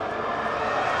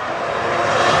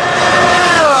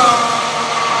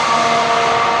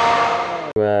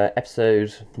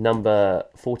episode number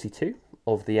 42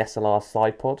 of the SLR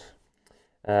SidePOD.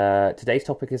 Today's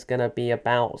topic is going to be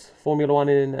about Formula One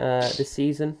in this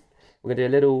season. We're going to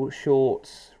do a little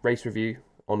short race review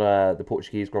on the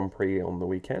Portuguese Grand Prix on the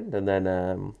weekend, and then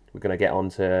we're going to get on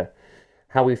to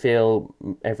how we feel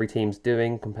every team's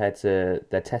doing compared to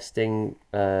their testing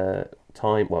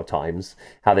times,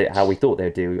 how we thought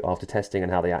they'd do after testing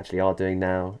and how they actually are doing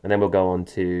now. And then we'll go on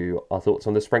to our thoughts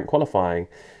on the sprint qualifying.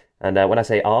 And when I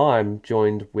say I'm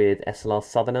joined with SLR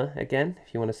Southerner again.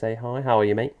 If you want to say hi, how are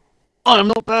you, mate? I'm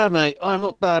not bad, mate. I'm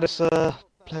not bad. It's a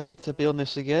pleasure to be on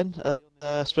this again,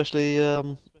 especially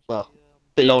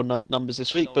bit low on numbers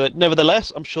this week, but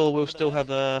nevertheless, I'm sure we'll still have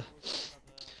a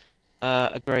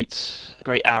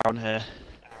great hour on here.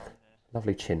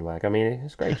 Lovely chin wag. I mean,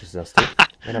 it's great just us two.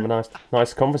 And have a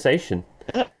nice conversation.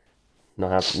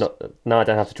 Now I don't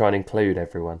have to try and include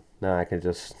everyone. Now I can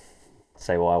just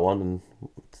say what I want, and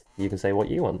you can say what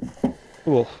you want.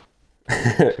 Well,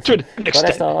 to an But extent.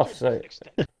 let's start off. So,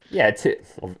 yeah,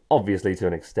 obviously to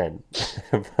an extent.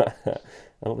 But I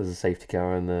thought there's a safety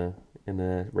car in the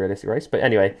realistic race. But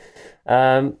anyway,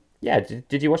 yeah.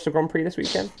 Did you watch the Grand Prix this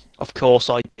weekend? Of course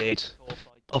I did.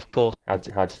 Of course. How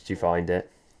did you find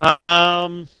it?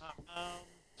 Um,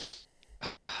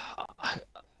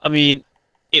 I mean,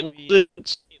 it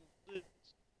wasn't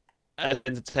as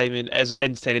entertaining as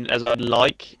I'd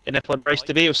like an F1 race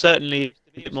to be. It was certainly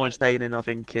a bit more entertaining, I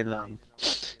think, in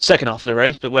second half of the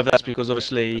race. But whether that's because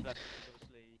obviously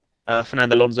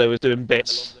Fernando Alonso was doing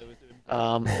bits,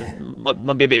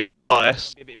 might be a bit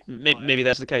biased. Maybe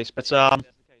that's the case. But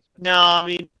no, I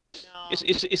mean,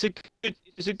 it's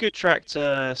a good track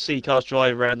to see cars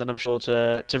drive around, and I'm sure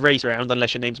to race around,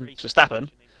 unless your name's Max Verstappen.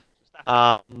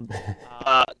 But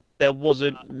there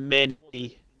wasn't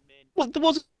many. Well, there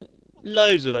wasn't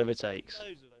loads of overtakes.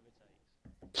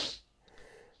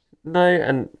 No,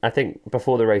 and I think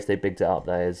before the race they bigged it up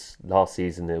there. As last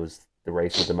season it was the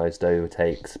race with the most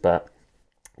overtakes, but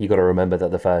you got to remember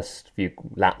that the first few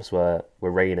laps were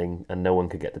raining and no one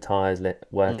could get the tyres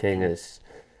working.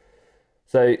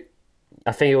 So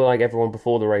I feel like everyone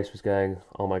before the race was going,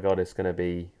 "Oh my God, it's going to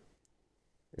be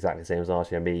exactly the same as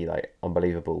last year and be like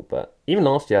unbelievable." But even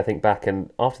last year, I think back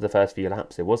and after the first few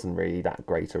laps, it wasn't really that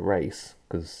great a race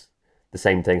because the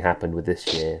same thing happened with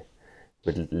this year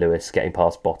with Lewis getting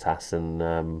past Bottas and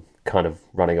kind of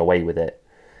running away with it.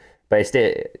 But it's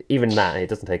still, even that, it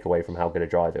doesn't take away from how good a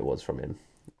drive it was from him.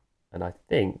 And I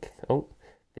think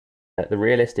the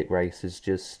realistic race has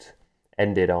just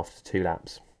ended after 2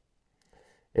 laps.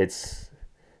 It's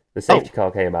the safety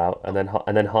car came out, and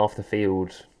then half the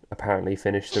field apparently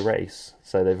finished the race.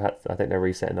 So I think they're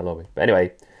resetting the lobby. But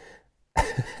anyway,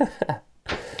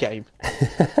 Game.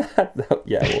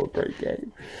 yeah, what a great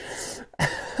game.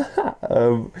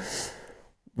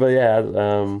 But yeah,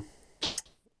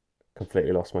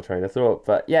 completely lost my train of thought.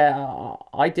 But yeah,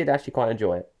 I did actually quite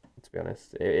enjoy it, to be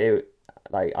honest.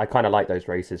 Like I kind of like those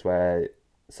races where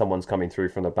someone's coming through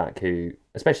from the back who,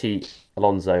 especially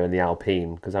Alonso and the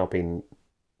Alpine, because Alpine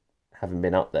haven't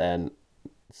been up there, and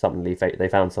suddenly they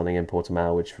found something in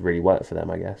Portimao which really worked for them,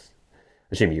 I guess.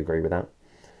 Assuming you agree with that.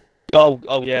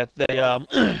 Oh yeah. They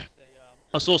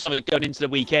I saw something going into the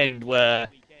weekend where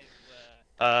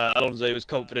Alonso was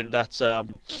confident that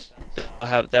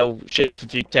they'll shift a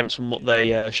few attempts from what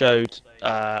they showed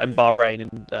in Bahrain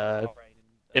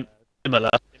and Imola,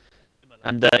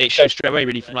 and it showed straight away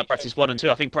really from like practice 1 and 2.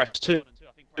 I think practice 2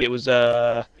 it was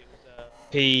P3,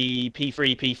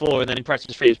 P4, and then in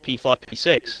practice 3 it was P5,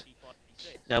 P6,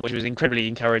 which was incredibly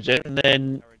encouraging. And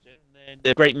then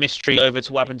the great mystery over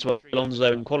to what happened to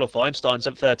Alonso in qualifying,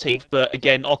 starting 13th, but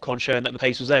again Ocon showing that the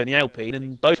pace was there in the Alpine,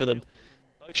 and both of them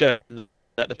showed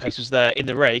that the pace was there in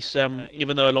the race.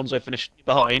 Even though Alonso finished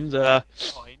behind, I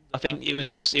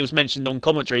think it was mentioned on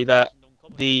commentary that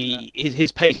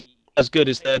his pace as good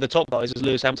as the top guys as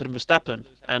Lewis Hamilton and Verstappen,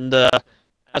 and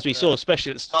as we saw, especially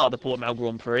at the start of the Portimao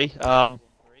Grand Prix,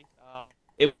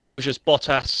 it was just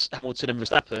Bottas, Hamilton, and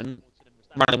Verstappen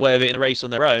ran away with it in a race on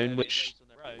their own, which,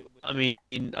 I mean,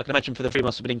 I can imagine for the 3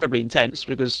 must have been incredibly intense,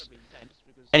 because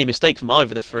any mistake from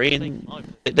either of the 3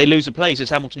 and they lose a place, as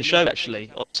Hamilton showed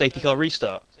actually on safety car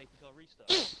restart.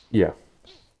 Yeah.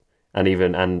 And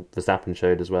Verstappen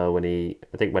showed as well I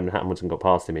think when Hamilton got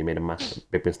past him, he made a massive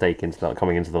big mistake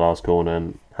coming into the last corner,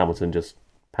 and Hamilton just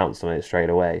pounced on it straight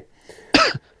away.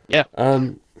 Yeah.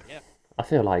 I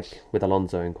feel like with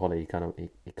Alonso in quali, he kind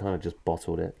of just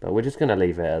bottled it. But we're just gonna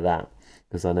leave it at that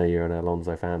because I know you're an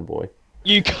Alonso fanboy.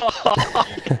 You can't,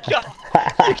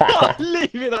 you can't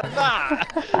leave it at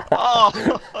that.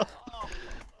 Oh.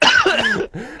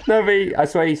 No, but I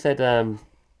swear he said.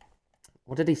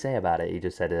 What did he say about it? He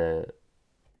just said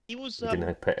he was He didn't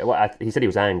have put, well, he said he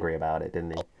was angry about it,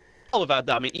 didn't he? all about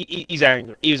that. I mean, he's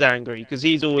angry. He was angry because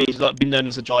he's always like been known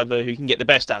as a driver who can get the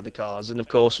best out of the cars, and of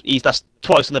course, that's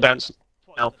twice on the bounce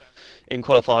now in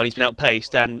qualifying. He's been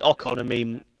outpaced, and Ocon, I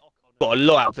mean, got a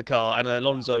lot out of the car, and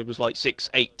Alonso was like 6,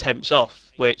 8 tenths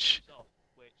off, which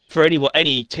for any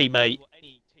teammate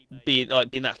being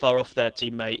that far off their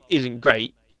teammate isn't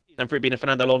great. And for it being a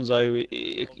Fernando Alonso,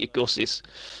 of course, it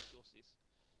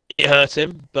hurt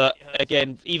him. But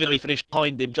again, even though he finished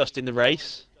behind him just in the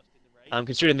race,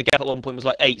 considering the gap at one point was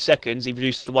like 8 seconds, he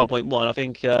reduced to 1.1. I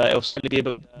think it'll certainly be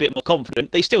a bit more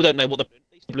confident. They still don't know what the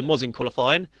problem was in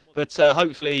qualifying, but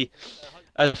hopefully,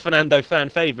 as a Fernando fan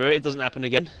favourite, it doesn't happen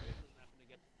again.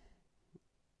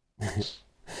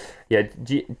 Yeah,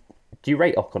 do you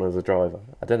rate Ocon as a driver?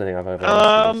 I don't think I've ever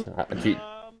asked you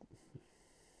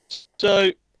this.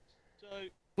 So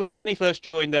when he first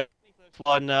joined the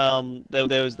one, there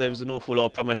was an awful lot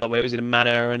of problems where it was in a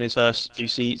manner in his first few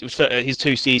seasons, his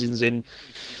 2 seasons in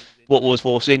what was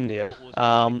Force India.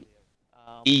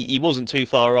 He wasn't too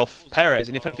far off Perez,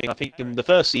 and if anything, I think in the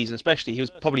first season especially, he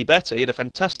was probably better. He had a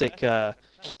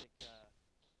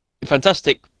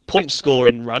fantastic point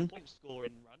scoring run,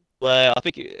 where I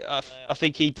think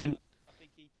he didn't.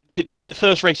 The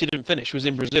first race he didn't finish was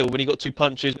in Brazil when he got 2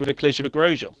 punches with a collision with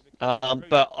Grosjean.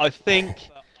 But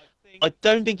I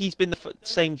don't think he's been the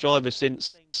same driver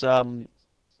since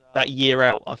that year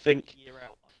out. I think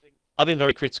I've been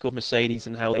very critical of Mercedes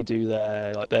and how they do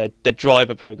their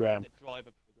driver program,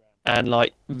 and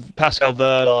like Pascal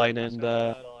Wehrlein and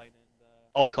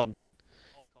Ocon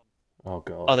Oh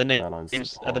god, are the names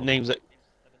that.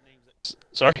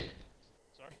 Sorry.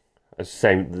 It's the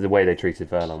same. The way they treated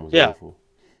Verlaine was awful.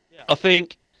 I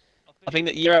think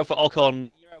that year out for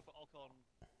Ocon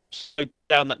slowed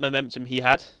down that momentum he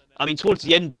had. I mean, towards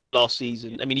the end of last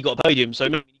season, I mean, he got a podium, so he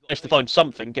managed to find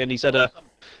something, and he's had an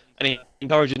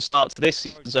encouraging start to this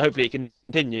season, so hopefully it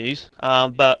continues.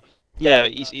 But yeah,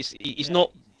 he's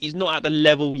not at the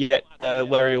level yet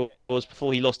where he was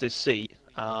before he lost his seat.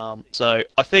 So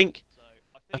I think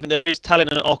there is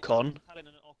talent in Ocon,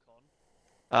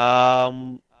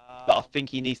 but I think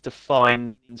he needs to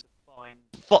find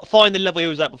the level he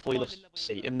was at before he lost his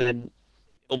seat, and then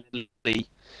hopefully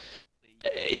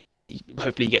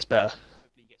he gets better.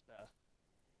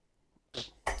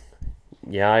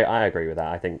 Yeah, I agree with that.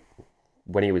 I think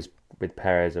when he was with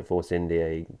Perez at Force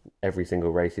India, every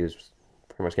single race he was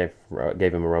pretty much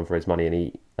gave him a run for his money,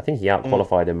 and I think he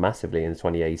outqualified him massively in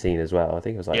 2018 as well. I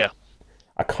think it was like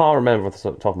I can't remember off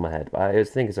the top of my head, but I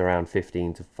think it's around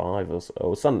 15-5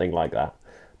 or something like that.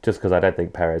 Just because I don't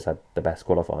think Perez had the best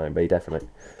qualifying, but he definitely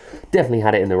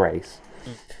had it in the race.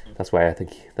 That's why I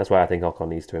think Ocon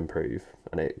needs to improve,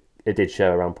 and it did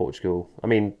show around Portugal. I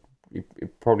mean,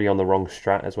 probably on the wrong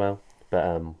strat as well, but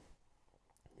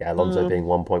Alonso being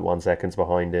 1.1 seconds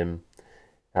behind him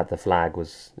at the flag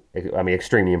was, I mean,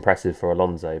 extremely impressive for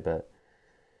Alonso, but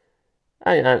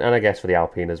and I guess for the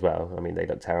Alpine as well. I mean, they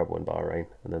looked terrible in Bahrain,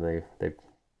 and then they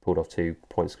pulled off 2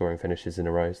 point scoring finishes in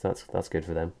a row, so that's good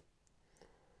for them.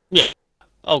 Yeah.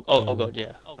 Oh god,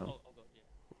 yeah.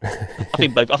 I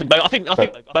think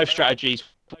both strategies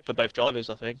for both drivers.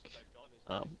 I think,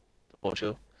 for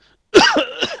sure.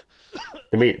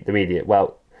 The media.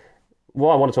 Well,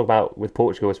 what I want to talk about with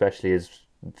Portugal especially is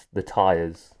the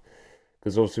tyres,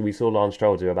 because obviously we saw Lance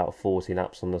Stroll do about 40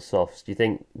 laps on the softs. Do you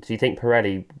think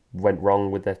Pirelli went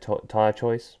wrong with their tyre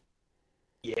choice?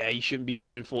 Yeah, you shouldn't be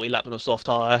doing 40 laps on a soft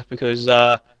tyre because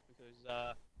I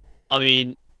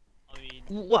mean,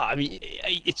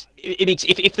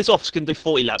 if the softs can do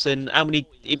 40 laps, then how many?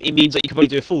 It means that you can probably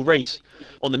do a full race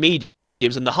on the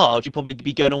mediums and the hards. You'd probably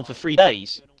be going on for 3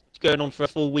 days, going on for a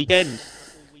full weekend.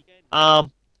 I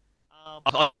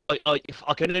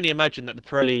can only imagine that the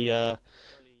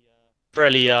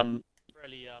Pirelli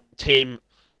team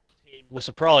were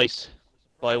surprised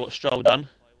by what Stroll done.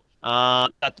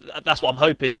 That's what I'm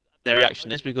hoping their reaction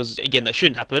is, because again, that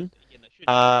shouldn't happen.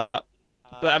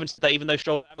 But having said that, even though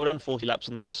Stroll done 40 laps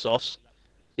on the softs,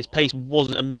 his pace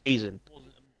wasn't amazing.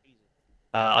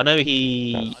 I know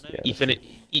he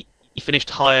finished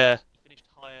higher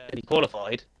than he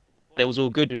qualified. It was all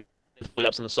good with 40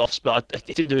 laps on the softs, but it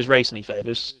didn't do his race any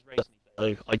favours.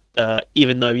 So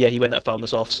even though he went that far on the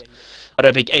softs, I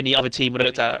don't think any other team would have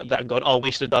looked at that and gone, "Oh, we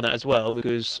should have done that as well,"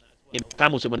 because if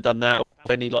Hamilton would have done that, or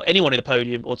anyone in the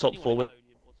podium or top 4 would have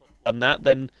done that,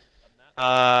 then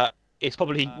it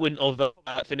probably wouldn't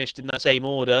have finished in that same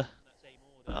order.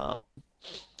 But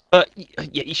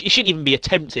yeah, it shouldn't even be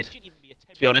attempted,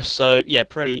 to be honest. So yeah,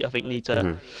 Pirelli, I think, need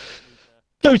to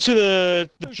go to the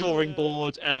drawing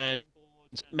board and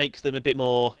make them a bit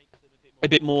more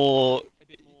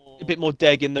a bit more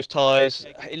deg in those tyres.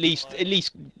 At least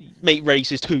make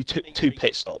races two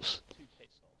pit stops.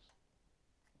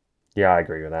 Yeah, I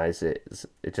agree with that.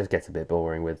 It just gets a bit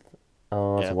boring with it's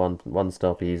a Yeah. one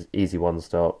stop, easy one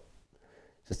stop.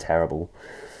 It's just terrible.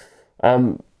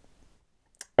 Um,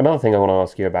 Another thing I want to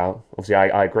ask you about. Obviously,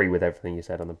 I agree with everything you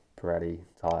said on the Pirelli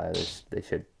tire. They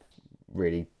should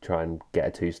really try and get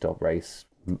a two stop race.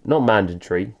 Not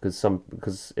mandatory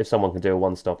because if someone can do a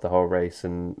one stop the whole race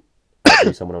and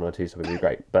outdo someone on a two stop, it'd be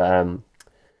great. But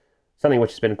something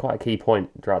which has been quite a key point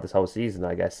throughout this whole season,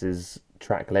 I guess, is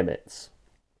track limits.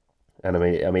 And I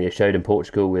mean, it showed in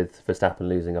Portugal with Verstappen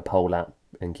losing a pole lap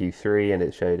in Q3, and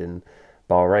it showed in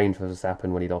Bahrain for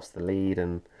Verstappen when he lost the lead,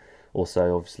 and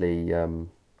also obviously, oh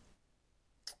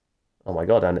my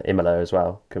God, and Imola as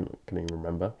well. Can even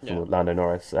remember Yeah. from Lando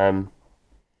Norris.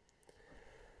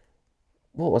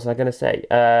 What was I going to say?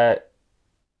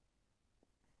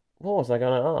 What was I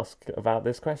going to ask about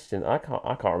this question? I can't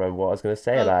remember what I was going to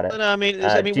say about No, it. no, I mean,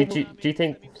 I mean, Do you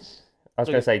think? I was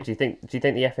going to say, do you think the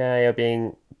FIA are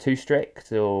being too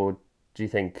strict, or do you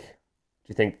think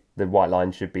the white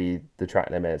line should be the track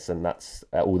limits, and that's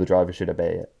all the drivers should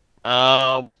obey it?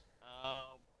 um,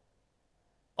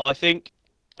 I think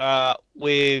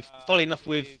funnily enough,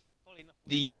 with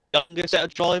the younger set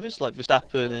of drivers like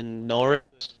Verstappen and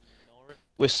Norris,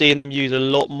 we're seeing them use a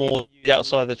lot more the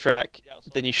outside of the track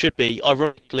than you should be.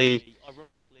 Ironically,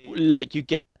 like you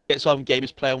get some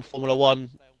gamers play on Formula One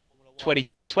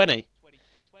 2020.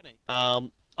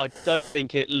 I don't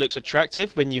think it looks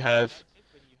attractive when you have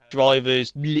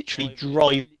drivers literally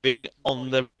driving on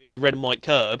the red and white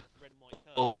curb,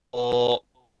 or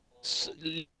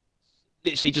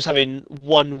literally just having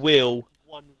one wheel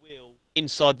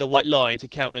inside the white line to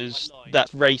count as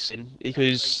that's racing,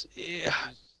 because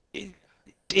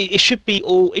it should be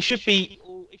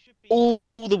all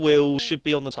the wheels should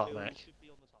be on the tarmac,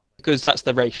 because that's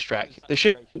the racetrack. There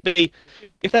should be,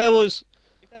 if there was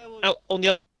out on the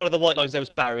other side of the white lines there was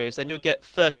barriers, then you'd get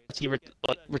 30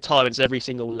 retirements every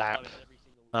single lap.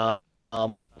 Uh,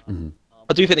 um, Hmm.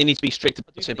 I do think they need to be strict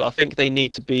about it, but I think they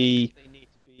need to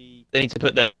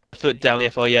put their foot down the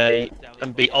FIA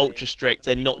and be ultra strict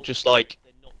and not just like,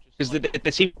 because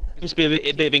there seems to be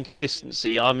a bit of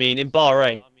inconsistency. I mean, in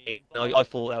Bahrain, I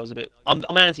thought that was a bit. I'm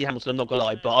anti-Hamilton, I'm not gonna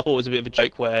lie, but I thought it was a bit of a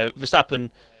joke where Verstappen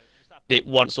did it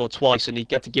once or twice and he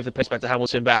got to give the pace back to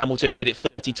Hamilton, but Hamilton did it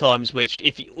 30 times. Which,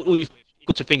 if you, all you've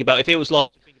got to think about, if it was like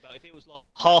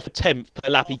half a tenth per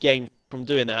lap he gained from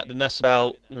doing that, then that's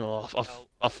about.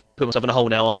 I've put myself in a hole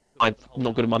now. I'm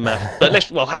not good at my math, but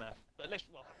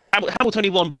Hamilton only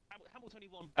won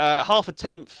half a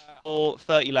tenth or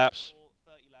 30 laps.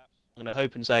 I'm going to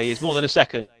hope and say is more than a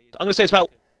second. I'm going to say it's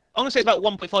about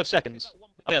 1.5 seconds.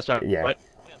 I think that's about Yeah, right.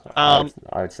 I would Um,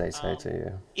 I would say so too.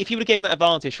 Yeah. if you would have gained that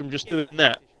advantage from just doing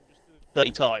that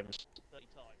 30 times,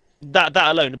 that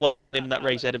alone won him that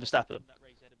race ahead of Verstappen.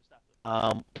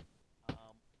 Um,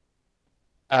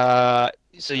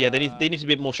 so yeah, they need to be a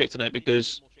bit more strict on it,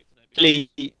 because clearly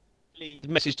the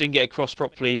message didn't get across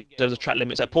properly in terms of track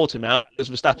limits at Portimao, because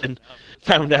Verstappen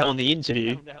found out on the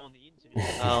interview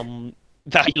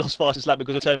that he lost fastest lap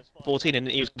because of turn 14, and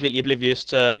he was completely oblivious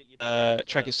to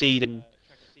track exceeding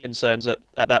concerns at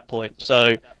that point.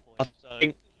 So I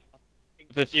think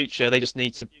for the future they just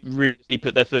need to really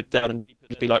put their foot down and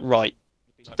just be like, right,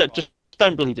 just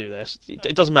don't really do this.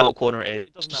 It doesn't matter what corner it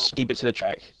is. Just keep it to the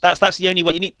track. That's the only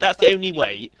way you need. That's the only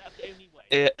way.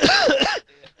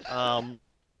 Um,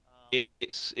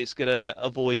 it's gonna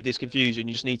avoid this confusion.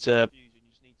 You just need to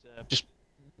just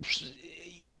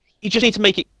you just need to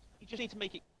make it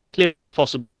clear as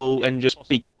possible and just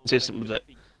be consistent with it.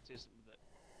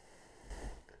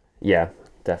 Yeah,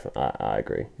 definitely. I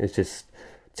agree. It's just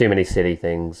too many silly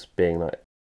things being like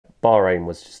Bahrain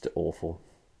was just awful.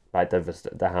 Like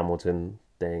the Hamilton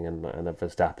thing and the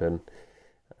Verstappen.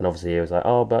 And obviously he was like,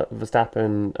 oh, but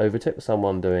Verstappen overtook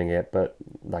someone doing it. But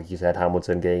like you said,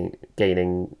 Hamilton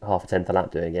gaining half a tenth a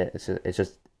lap doing it. It's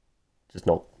just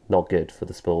not good for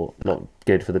the sport. Not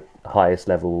good for the highest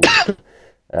level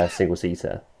single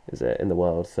seater, is it, in the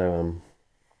world? So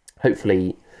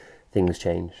hopefully things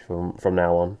change from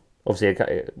now on.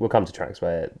 Obviously, we'll come to tracks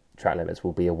where track limits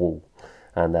will be a wall,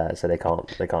 and so they can't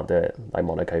do it, like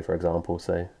Monaco, for example.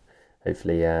 So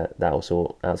hopefully that will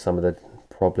sort out some of the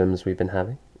problems we've been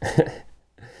having.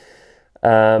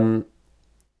 um,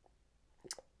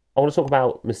 I want to talk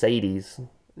about Mercedes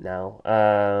now.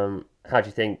 How do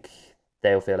you think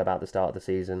they'll feel about the start of the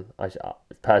season?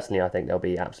 Personally, I think they'll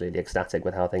be absolutely ecstatic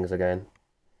with how things are going.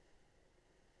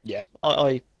 Yeah,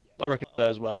 I reckon so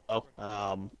as well.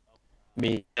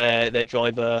 Their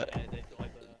driver.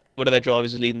 one of their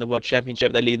drivers is leading the World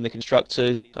Championship. They're leading the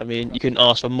constructors. I mean, you couldn't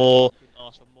ask for more.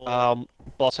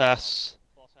 Bottas.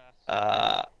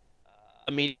 Uh,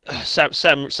 I mean,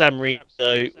 Sam Reed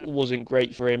though wasn't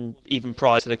great for him even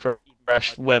prior to the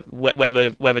crash.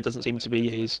 Weather doesn't seem to be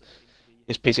his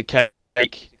piece of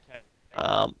cake.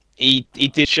 He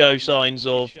did show signs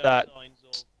of that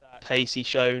pace he's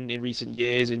shown in recent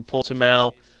years in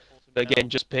Portimao, but again,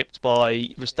 just pipped by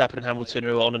Verstappen and Hamilton,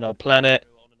 who are on another planet.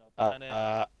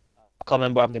 I can't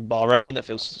remember what happened in Bahrain. That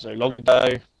feels so long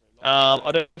ago.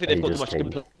 I don't think they've He got too just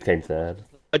much to came third.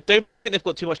 I don't think they've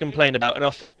got too much to complain about. And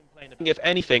I think, if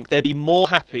anything, they'd be more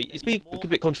happy. It's a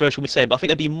bit controversial with saying, but I think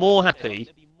they'd be more happy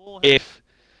if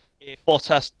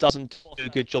Bottas doesn't do a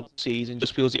good job this season,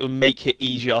 just because it would make it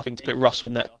easier, I think, to put Russell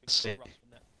in that seat.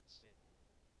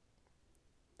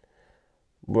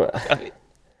 Well,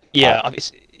 Yeah,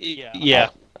 yeah.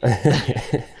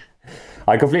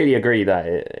 I completely agree that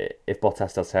if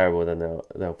Bottas does terrible, then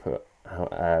they'll put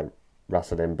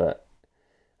Russell in. But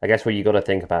I guess what you got to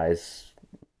think about is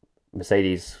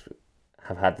Mercedes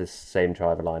have had this same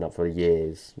driver lineup for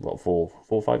years. What, 4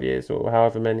 or 5 years, or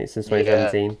however many since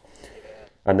 2017,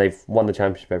 and they've won the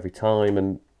championship every time.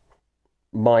 And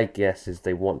my guess is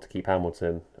they want to keep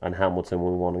Hamilton, and Hamilton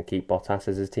will want to keep Bottas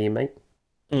as his teammate.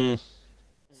 Mm.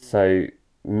 So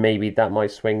maybe that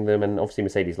might swing them. And obviously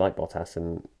Mercedes like Bottas,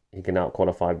 and he can out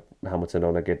qualify Hamilton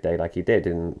on a good day like he did.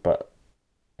 But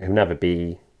he'll never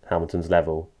be Hamilton's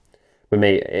level. With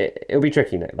me, it'll be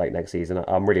tricky next season.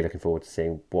 I'm really looking forward to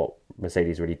seeing what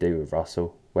Mercedes really do with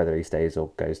Russell, whether he stays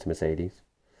or goes to Mercedes.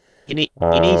 He needs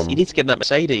to get in that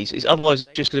Mercedes. It's otherwise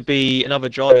just going to be another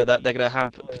driver that they're going to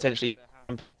have potentially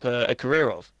a career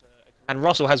of. And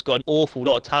Russell has got an awful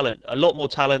lot of talent, a lot more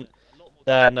talent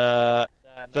than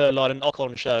Verline and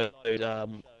Ocon showed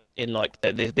in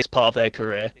this part of their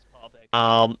career.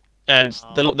 And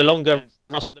the longer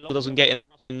Russell doesn't get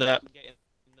in that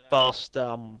fast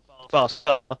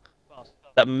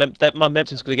that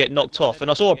momentum's going to get knocked off.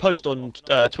 And I saw a post on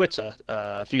Twitter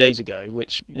a few days ago,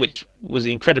 which was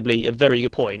incredibly a very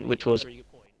good point, which was in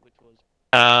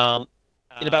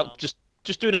about just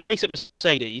doing a race at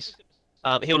Mercedes,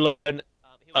 he'll learn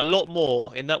a lot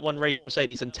more in that one race at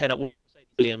Mercedes than 10 at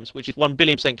Williams, which is 1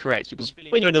 billion% correct. Because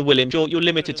when you're in the Williams, you're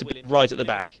limited to being right at the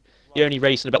back. You're only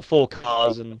racing about 4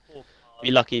 cars, and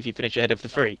be lucky if you finish ahead of the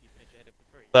 3.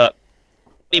 But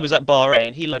he was at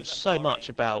Bahrain. He learned so much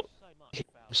about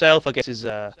himself, I guess, as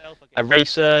a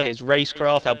racer, his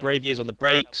racecraft, how brave he is on the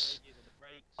brakes.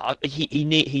 He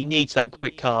needs that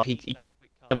quick car. I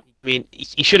mean,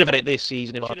 he should have had it this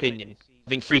season, in my opinion. I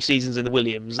think 3 seasons in the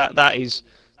Williams. That's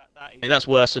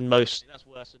worse than most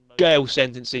jail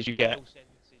sentences you get.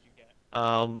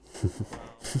 So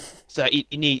he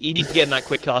needs to get in that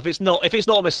quick car. If it's not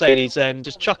a Mercedes, then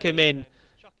just chuck him in.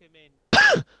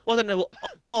 Well, I don't know what.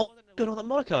 Oh, good on that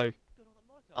Monaco.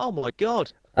 Oh my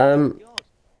God.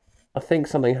 I think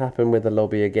something happened with the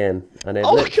lobby again, and it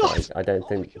Oh my looks God. like I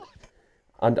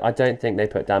don't think they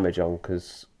put damage on,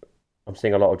 because I'm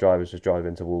seeing a lot of drivers just drive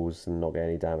into walls and not get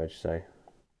any damage. So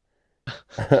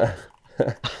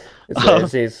it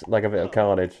seems like a bit of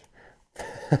carnage.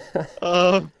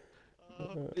 But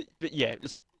yeah,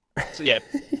 so yeah.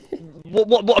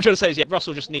 What I'm trying to say is, yeah,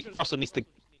 Russell needs to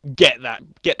get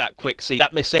that quick seat,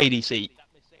 that Mercedes seat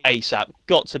ASAP.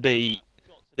 Got to be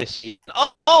this season.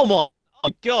 Oh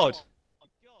my God.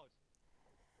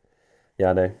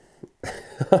 Yeah, I know.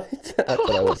 I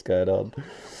don't know what's going on.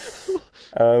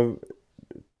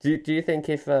 Do you think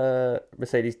if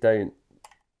Mercedes don't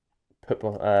put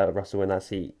Russell in that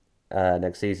seat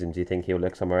next season, do you think he'll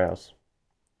look somewhere else?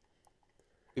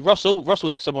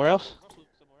 Russell somewhere else.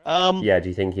 Yeah, do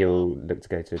you think he'll look to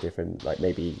go to a different, like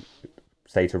maybe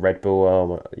say to Red Bull?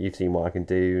 Oh, you've seen what I can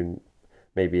do, and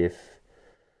maybe if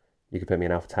you could put me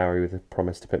in AlphaTauri with a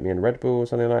promise to put me in Red Bull or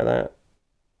something like that.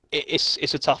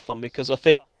 It's a tough one, because I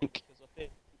think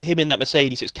him in that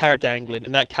Mercedes, it's carrot dangling,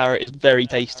 and that carrot is very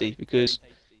tasty, because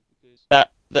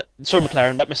sorry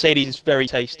McLaren, that Mercedes is very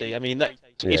tasty. I mean,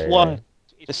 it's won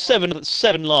the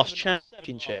seven last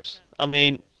championships. I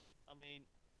mean,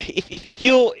 if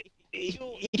you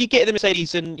get the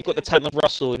Mercedes and you've got the talent of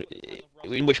Russell,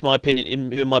 in my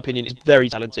opinion is very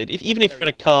talented. Even if you're in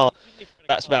a car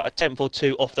that's about a 10th or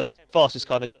 2 off the fastest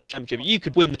car in the championship, you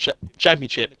could win the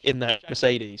championship in that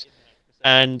Mercedes.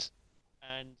 And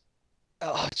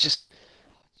I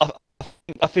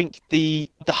think the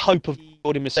hope of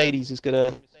building Mercedes is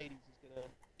gonna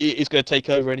take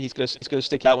over, and he's gonna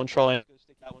stick out and try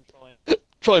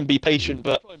and be patient.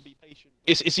 But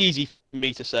it's easy for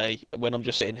me to say when I'm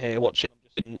just sitting here watching,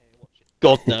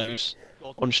 God knows,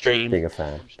 on stream. Being a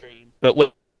fan. But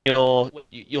when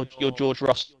you're George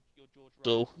Russell,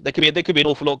 There could be an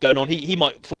awful lot going on. He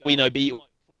might, for we know, be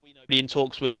in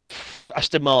talks with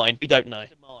Aston Martin. We don't know,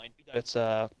 but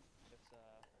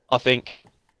I think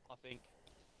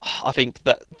I think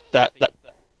that that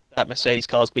that Mercedes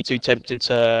car's could be too tempted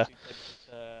to.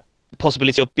 The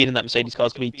possibility of being in that Mercedes car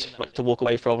is going to be too much to walk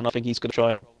away from, and I think he's going to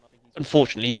try and,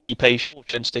 unfortunately, be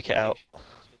patient and stick it out.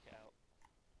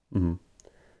 Mhm.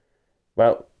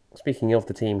 Well, speaking of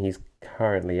the team he's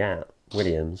currently at,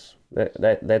 Williams,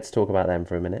 let's talk about them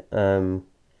for a minute.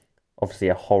 Obviously,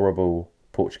 a horrible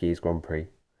Portuguese Grand Prix.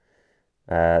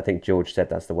 I think George said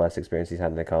that's the worst experience he's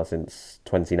had in the car since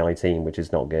 2019, which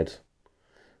is not good.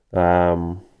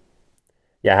 Um,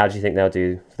 yeah, how do you think they'll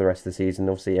do for the rest of the season?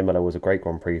 Obviously, Imola was a great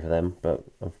Grand Prix for them, but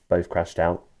have both crashed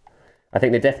out. I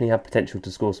think they definitely have potential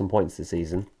to score some points this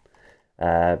season.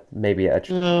 Maybe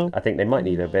No. I think they might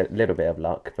need little bit of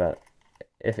luck, but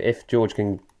if George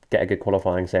can get a good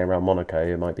qualifying, say around Monaco,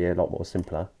 it might be a lot more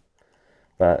simpler.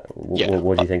 But Yeah,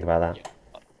 what do you think about that?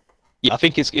 yeah. I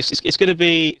think it's going to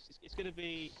be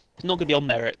it's not going to be on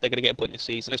merit. They're going to get a point this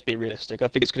season. Let's be realistic. I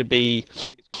think it's going to be,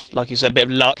 like you said, a bit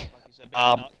of luck.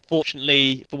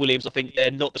 Fortunately for Williams, I think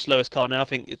they're not the slowest car now. I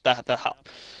think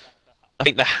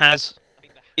the has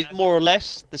is more or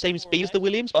less the same speed as the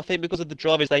Williams, but I think because of the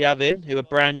drivers they have in, who are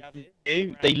brand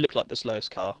new, they look like the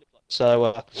slowest car.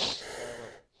 So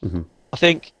Hmm. I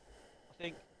think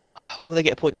will they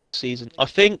get a point this season? I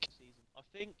think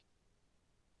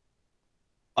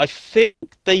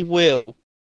they will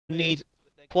need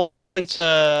quite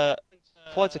a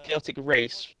quite a chaotic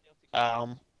race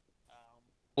um,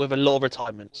 with a lot of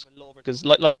retirements because,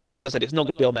 like I said, it's not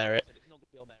going to be on merit.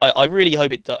 I really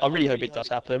hope it. I really hope it does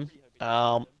happen.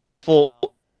 For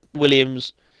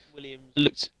Williams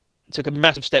looked took a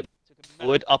massive step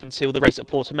forward up until the race at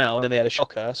Portimao, and then they had a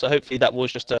shocker. So hopefully that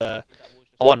was just a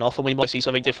one-off, and we might see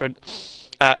something different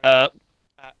at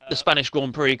the Spanish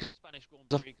Grand Prix.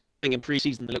 I think in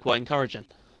pre-season they look quite encouraging.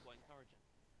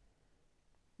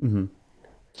 Hmm.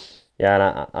 Yeah,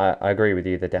 and I agree with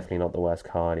you. They're definitely not the worst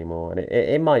car anymore, and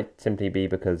it might simply be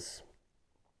because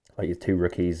like you're two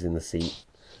rookies in the seat.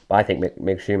 But I think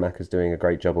Mick Schumacher's doing a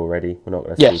great job already. We're not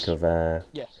going to speak Yes. of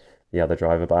the other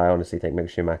driver, but I honestly think Mick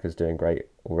Schumacher's doing great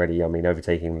already. I mean,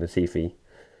 overtaking Latifi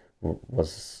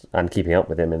was and keeping up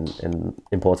with him in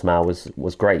Portimao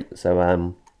was great.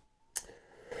 So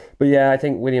but yeah, I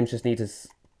think Williams just need to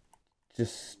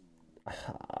just.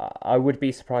 I would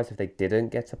be surprised if they didn't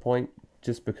get a point,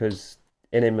 just because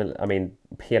I mean,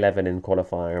 P11 in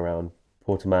qualifying around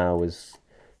Portimao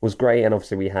was great, and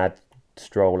obviously we had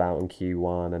Stroll out in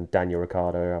Q1 and Daniel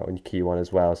Ricciardo out in Q1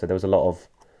 as well. So there was a lot of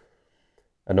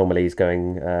anomalies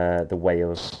going the way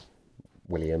of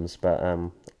Williams, but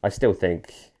I still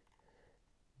think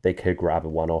they could grab a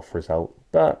one-off result,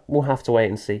 but we'll have to wait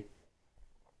and see.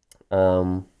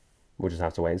 Um, we'll just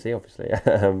have to wait and see, obviously.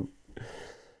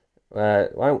 Why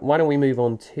don't we move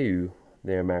on to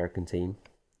the American team,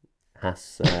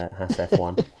 Haas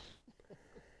F1?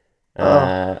 Oh,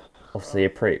 Uh, Obviously a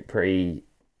pretty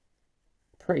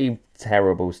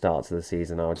terrible start to the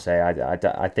season, I would say.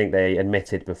 I think they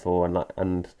admitted before, and I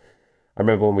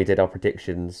remember when we did our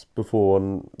predictions before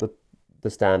on the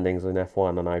standings in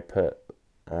F1, and I put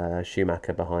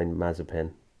Schumacher behind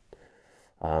Mazepin.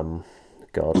 Um,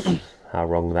 God, how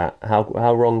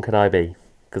wrong could I be?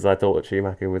 Because I thought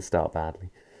Schumacher would start badly.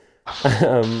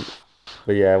 Um,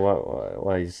 but yeah, what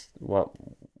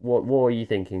are you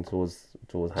thinking towards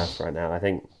Haas right now? I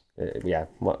think yeah.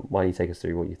 Why don't you take us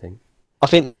through what you think? I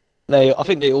think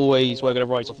they always were going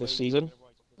to write off this season.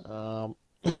 Um,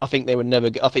 I think they were never.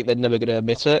 I think they're never going to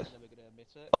admit it.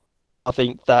 I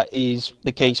think that is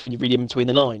the case when you read in between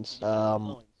the lines.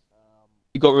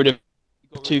 You got rid of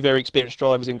two very experienced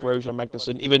drivers in Grosjean and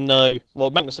Magnussen, even though, well,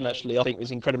 Magnussen actually I think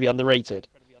was incredibly underrated.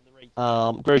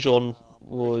 Grosjean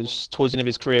was towards the end of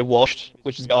his career washed,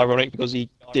 which is ironic because he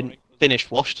didn't finish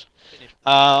washed.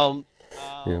 Um,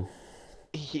 Yeah.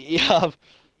 yeah,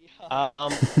 um,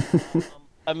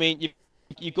 I mean,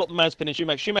 you've got Mazepin and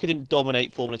Schumacher. Schumacher didn't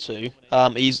dominate Formula Two.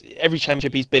 He's every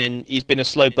championship he's been in, he's been a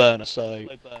slow burner. So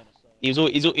he was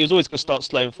always going to start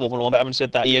slow in Formula One. But having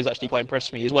said that, he has actually quite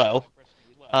impressed me as well.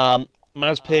 Um,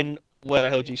 Mazepin, where the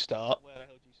hell do you start?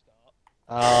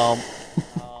 Um,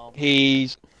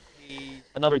 he's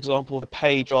another example of a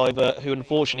pay driver who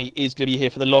unfortunately is going to be here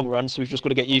for the long run. So we've just got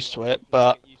to get used to it.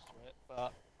 But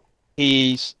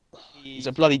he's he's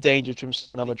a bloody danger to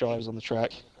some other drivers on the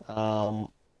track.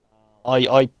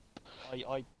 I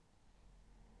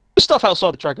stuff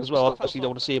outside the track as well. I actually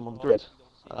don't want to see him on the grid.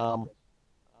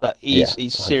 But Yeah,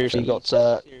 he's seriously got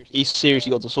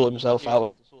to sort himself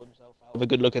out with a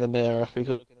good look in the mirror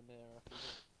because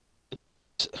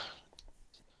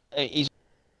he's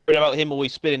about him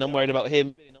always spinning. I'm worried about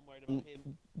him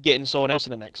getting someone else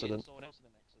in an accident.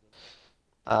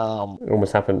 It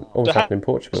almost happened. Almost happened in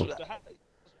Portugal.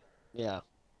 Yeah.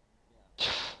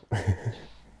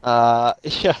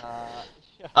 Yeah.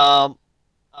 Um.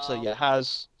 So yeah,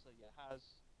 has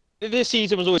this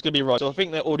season was always going to be right. So I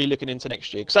think they're already looking into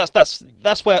next year because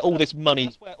that's where all this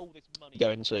money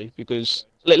going to. Because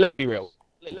let's be real,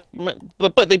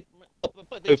 but they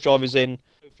both drivers in.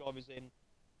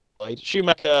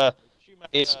 Schumacher,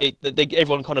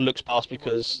 everyone kind of looks past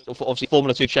because obviously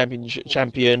Formula 2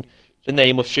 champion, the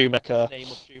name of Schumacher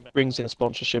brings in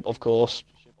sponsorship, of course,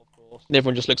 and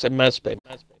everyone just looks at Mazepin.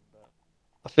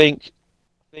 I think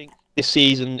this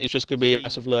season is just going to be a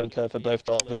massive learning curve for both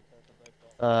drivers,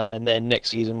 and then next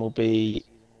season will be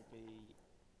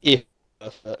if.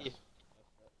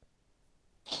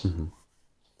 Mm-hmm.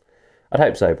 I'd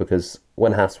hope so because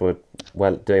when Haas were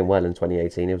doing well in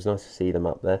 2018, it was nice to see them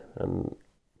up there, and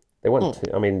they went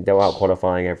to. I mean, they were out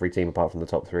qualifying every team apart from the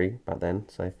top three back then,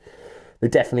 so they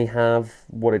definitely have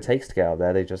what it takes to get out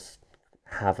there. They just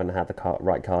haven't had the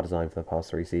right car design for the past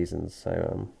 3 seasons,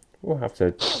 so we'll have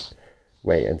to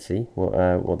wait and see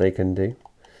what they can do.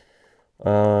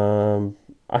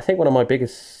 I think one of my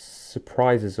biggest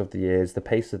surprises of the year is the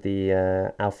pace of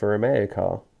the Alfa Romeo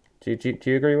car. Do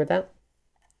you agree with that?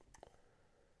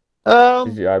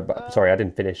 Sorry, I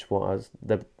didn't finish what I was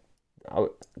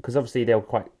because obviously they were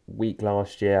quite weak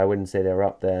last year. I wouldn't say they were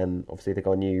up there, and obviously they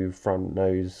got a new front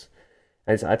nose.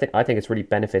 And I think it's really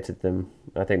benefited them.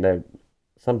 I think they're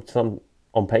some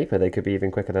on paper they could be even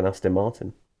quicker than Aston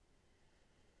Martin.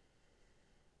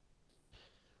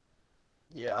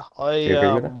 Yeah, Do you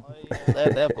agree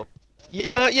with they've got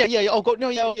yeah. Oh God, no,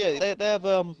 yeah, they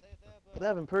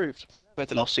have improved compared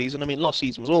to last season. I mean, last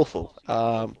season was awful.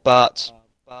 But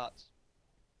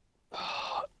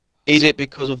is it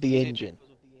because of the engine?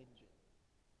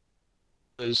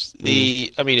 Because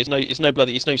I mean, it's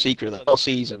no secret that last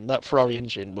season that Ferrari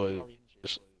engine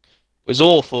was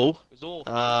awful.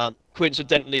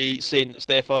 Coincidentally, since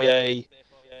the FIA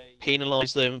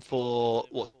penalised them for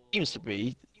what seems to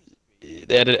be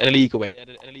they had an illegal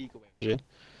engine.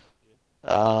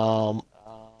 I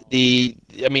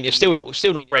mean, it's still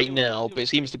not great now, but it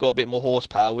seems to got a bit more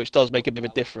horsepower, which does make a bit of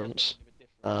a difference.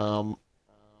 So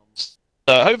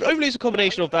hopefully it's a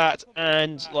combination of that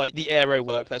and like the aero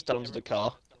work that's done to the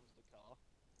car.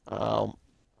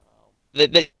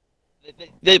 They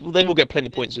will get plenty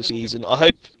of points this season. I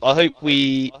hope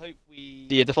we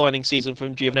see a defining season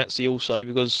from Giovinazzi also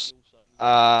because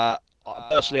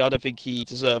personally I don't think he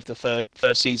deserved the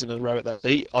first season in a row at that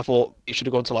seat. I thought he should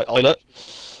have gone to like Islet.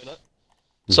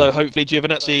 So hopefully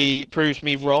Giovinazzi proves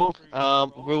me wrong.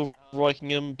 Will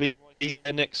Reuckingham be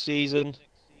there next season?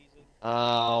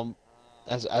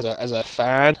 As a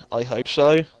fan, I hope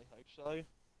so.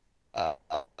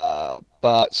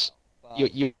 But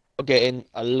you're getting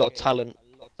a lot of talent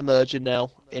emerging now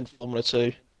in Formula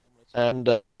 2, and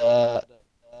I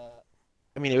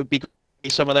mean it would be good to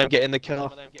see some of them get in the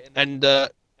car and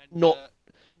not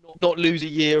lose a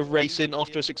year of racing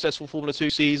after a successful Formula 2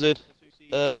 season,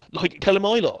 like Callum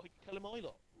Ilott.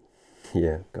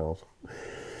 Yeah, God.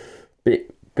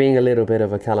 Being a little bit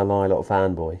of a Callum Ilott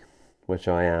fanboy, which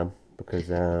I am,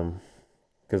 because I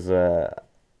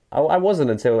wasn't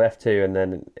until F2, and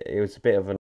then it was a bit of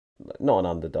an not an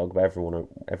underdog, but everyone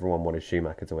wanted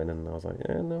Schumacher to win, and I was like,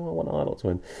 yeah, no, I want Ilott to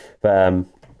win. But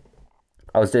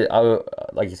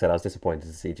like you said, I was disappointed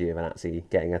to see Giovinazzi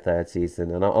getting a third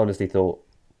season, and I honestly thought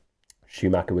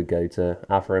Schumacher would go to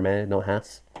Alfa Romeo, not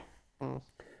Haas,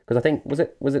 because I think was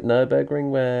it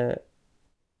Nürburgring where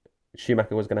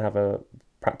Schumacher was going to have a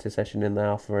practice session in the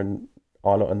Alfa and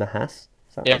Ilott and the Haas.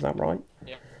 Is that right?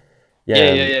 Yeah.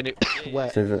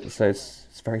 So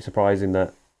it's very surprising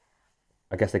that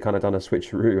I guess they kind of done a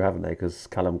switcheroo, haven't they? Because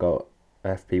Callum got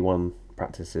FP1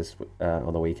 practices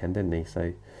on the weekend, didn't he?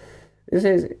 So it's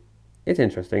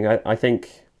interesting. I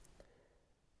think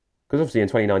because obviously in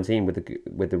 2019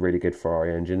 with the really good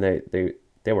Ferrari engine,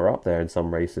 they were up there in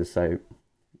some races. So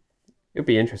it'll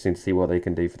be interesting to see what they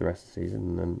can do for the rest of the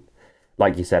season. And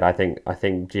like you said, I think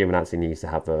Giovinazzi needs to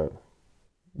have a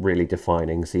really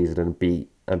defining season and beat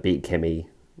Kimi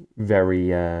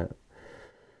very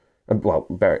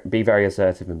be very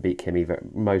assertive and beat Kimi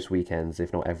most weekends,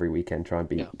 if not every weekend. Try and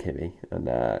beat Kimi, and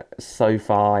so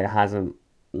far it hasn't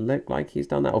looked like he's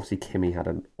done that. Obviously, Kimi had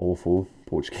an awful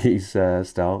Portuguese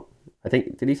start. I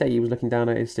think did he say he was looking down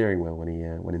at his steering wheel when he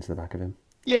went into the back of him?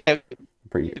 Yeah, a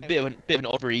bit of an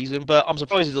odd reason, but I'm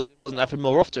surprised it doesn't happen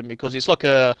more often because it's like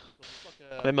I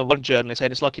remember one journalist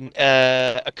saying it's like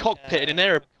a cockpit in an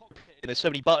aeroplane. There's so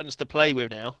many buttons to play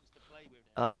with now.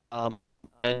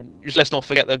 And just let's not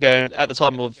forget they're going at the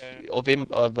time of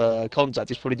contact.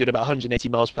 He's probably doing about 180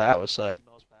 miles per hour. So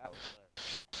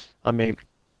I mean,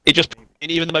 it just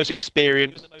even the most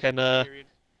experienced can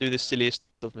do the silliest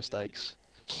of mistakes.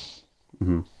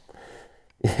 Mhm.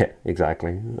 Yeah,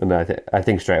 exactly. And I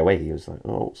think straight away he was like,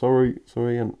 "Oh, sorry,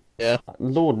 sorry," and Yeah.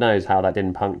 Lord knows how that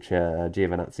didn't puncture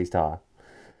Giovinazzi's tire.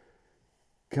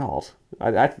 God,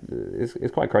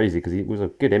 it's quite crazy because he was a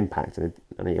good impact, and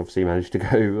he obviously managed to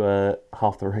go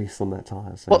half the race on that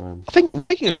tire. So Well, I think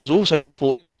making it was also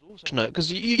fortunate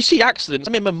because you see accidents.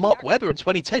 I remember Mark Webber in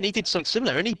 2010. He did something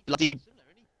similar, and he bloody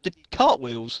did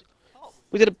cartwheels.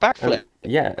 We did a and backflip.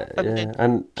 yeah, I yeah, mean,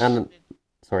 and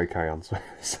sorry, carry on. Sorry,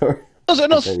 sorry, I was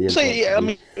completely say, interrupted yeah, I you.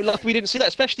 mean, like we didn't see that,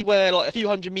 especially where like a few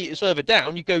hundred meters further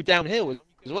down, you go downhill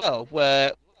as well,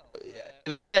 where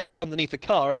underneath the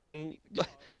car, and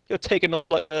you're taking off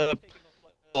like a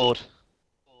board.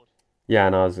 Yeah,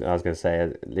 and I was going to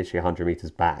say, literally 100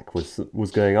 meters back was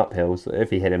going uphill. So if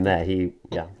he hit him there, he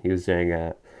was doing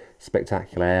a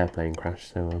spectacular airplane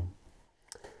crash. So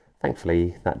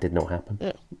thankfully that did not happen.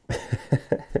 Yeah.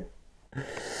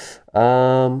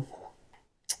 Um,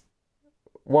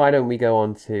 why don't we go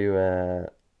on to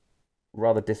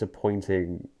rather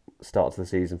disappointing start to the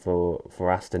season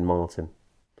for Aston Martin?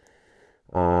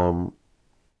 Um,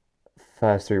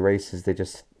 first three races they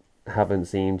just haven't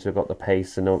seemed to have got the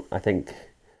pace, and I think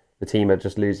the team are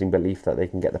just losing belief that they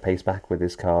can get the pace back with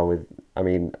this car. I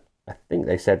mean, I think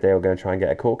they said they were going to try and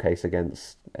get a court case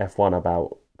against F1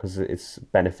 about because it's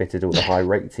benefited all the high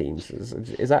rate teams.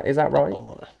 Is that right?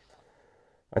 Oh,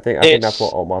 I think that's what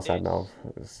it's Otmar said now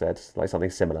said, like something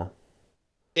similar.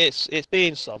 it's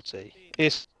being salty.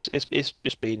 It's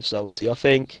just being salty. I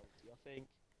think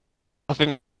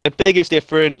the biggest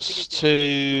difference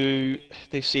to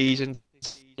this season,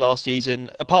 last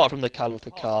season, apart from the colour of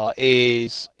the car,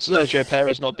 is Sergio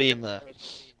Perez not being there.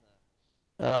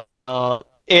 Uh, uh,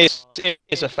 it's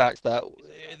a fact that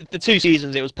the 2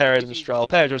 seasons it was Perez and Stroll.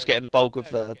 Perez was getting the bulk of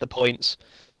the points.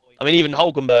 I mean, even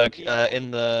Hulkenberg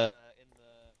in the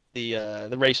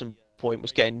racing point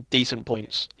was getting decent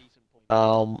points.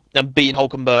 And beating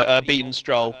Hulkenberg, beating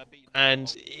Stroll,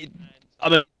 and I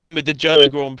mean with the German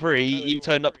Grand Prix, he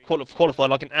turned up qualified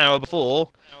like an hour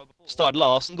before, started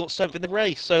last, and got 7th in the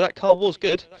race. So that car was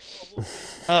good.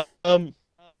 The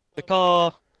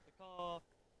car, I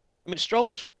mean,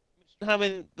 Stroll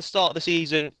having the start of the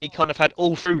season, he kind of had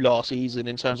all through last season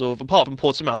in terms of apart from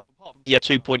Portimao, he had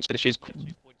 2 points finishes,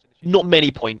 not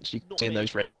many points you can see in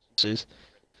those races.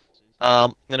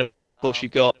 And of course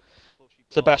you've got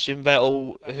Sebastian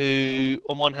Vettel, who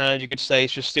on one hand you could say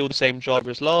is just still the same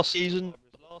driver as last season,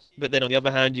 but then on the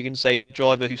other hand you can say a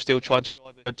driver who's still trying to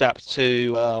adapt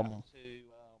to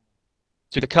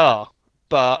the car,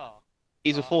 but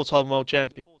he's a 4-time world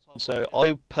champion. So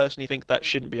I personally think that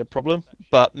shouldn't be a problem,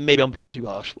 but maybe I'm too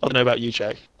harsh. I don't know about you,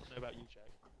 Jake.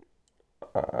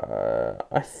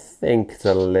 I think it's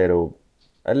a little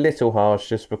harsh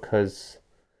just because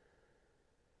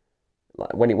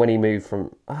like when he moved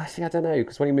from actually I don't know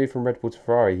because when he moved from Red Bull to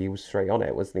Ferrari he was straight on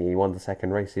it, wasn't he? He won the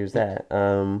second race he was there.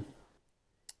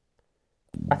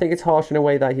 I think it's harsh in a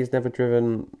way that he's never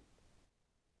driven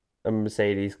a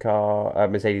Mercedes car, a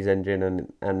Mercedes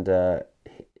engine, and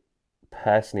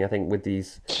personally I think with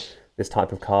this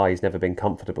type of car he's never been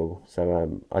comfortable.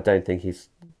 So I don't think he's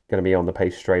going to be on the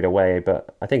pace straight away.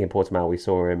 But I think in Portimao we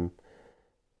saw him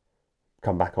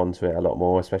come back onto it a lot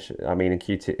more. Especially, I mean, in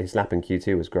Q2, his lap in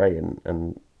Q2 was great,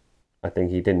 and I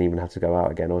think he didn't even have to go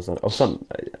out again or some.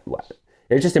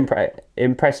 It just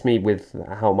impressed me with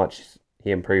how much he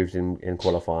improved in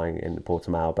qualifying in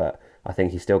Portimao, but I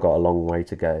think he's still got a long way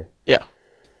to go. Yeah.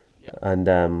 And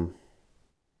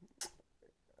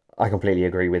I completely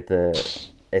agree with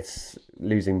it's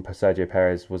losing Sergio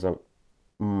Perez was a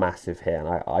massive hit, and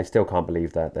I still can't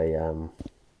believe that they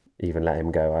even let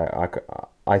him go.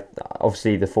 I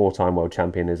obviously the 4-time world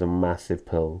champion is a massive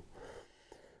pull,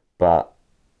 but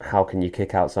how can you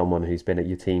kick out someone who's been at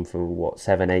your team for what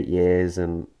 7, 8 years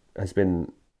and has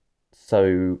been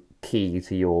so key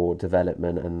to your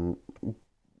development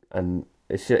and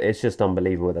it's just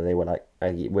unbelievable that they were like,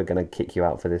 hey, we're going to kick you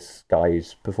out for this guy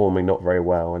who's performing not very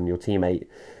well, and your teammate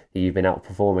who you've been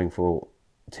outperforming for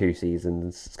 2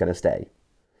 seasons is going to stay.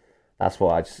 That's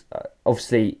what I just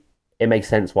obviously it makes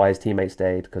sense why his teammate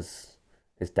stayed because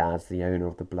his dad's the owner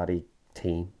of the bloody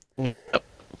team. Mm.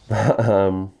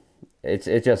 But it's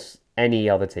just any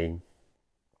other team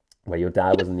where your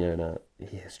dad wasn't the owner,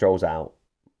 he strolls out,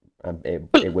 and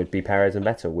it would be Perez and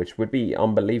Vettel, which would be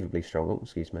unbelievably strong. Oh,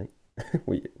 excuse me,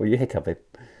 were you hiccuping?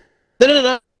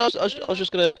 No. I was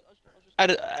just gonna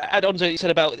add on to what you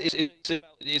said about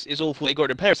it's awful they got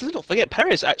rid of Perez. Let's not forget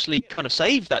Perez actually kind of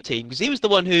saved that team because he was the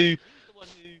one who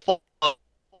filed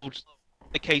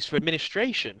the case for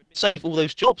administration, saved all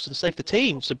those jobs and saved the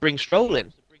team to bring Stroll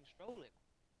in.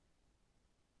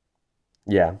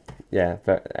 Yeah, yeah.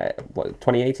 What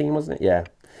 2018 wasn't it? Yeah.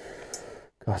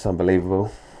 God, that's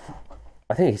unbelievable.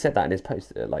 I think he said that in his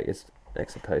post, like his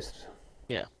exit post.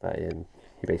 Yeah. That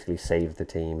he basically saved the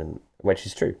team, and which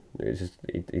is true. It's just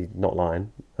he's not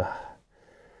lying.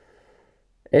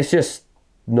 It's just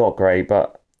not great,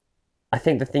 but I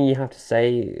think the thing you have to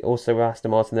say also with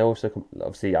Aston Martin, they're also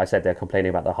obviously I said they're complaining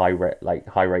about the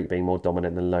high rate being more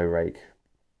dominant than low rate.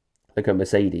 Look at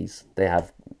Mercedes; they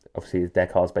have obviously their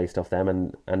cars based off them,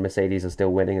 and Mercedes are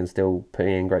still winning and still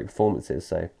putting in great performances.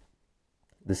 So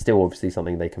there's still obviously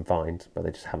something they can find, but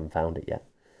they just haven't found it yet.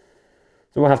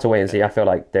 So we'll have to wait and see. I feel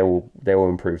like they will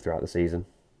improve throughout the season,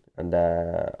 and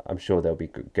I'm sure they'll be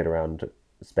good around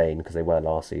Spain because they were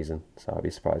last season. So I'd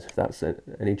be surprised if that's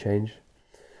any change.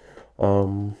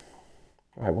 All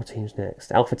right, what team's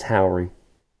next? AlphaTauri.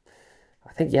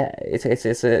 I think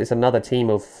it's another team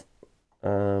of.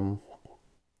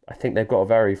 I think they've got a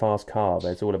very fast car, but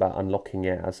it's all about unlocking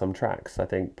it at some tracks. I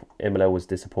think Imola was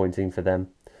disappointing for them.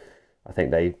 I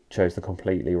think they chose the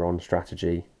completely wrong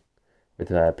strategy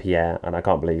with Pierre, and I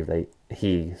can't believe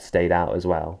he stayed out as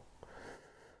well.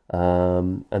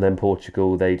 And then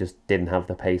Portugal, they just didn't have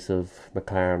the pace of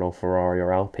McLaren or Ferrari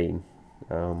or Alpine.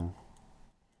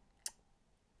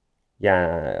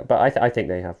 Yeah, but I think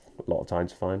they have a lot of time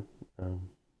to find.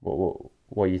 What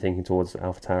are you thinking towards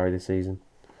AlphaTauri this season?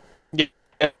 Yeah,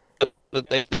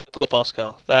 they've got a fast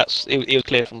car. It was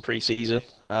clear from pre-season.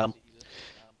 Well,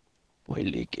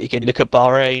 you can look at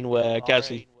Bahrain where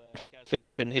Gasly,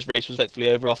 his race was effectively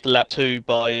over after lap 2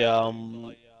 by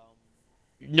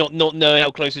not knowing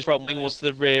how close his front wing was to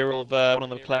the rear of one of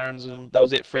the McLarens, and that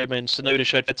was it for him. And Tsunoda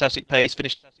showed fantastic pace,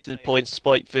 finished to the points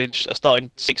despite starting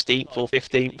 16th or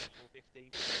 15th.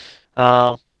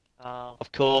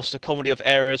 Of course, the comedy of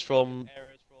errors from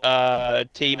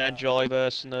team and driver,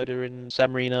 Tsunoda and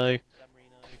San Marino,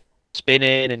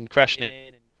 spinning and crashing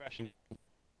in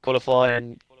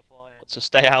qualifying to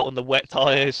stay out on the wet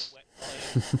tyres.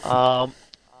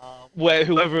 Where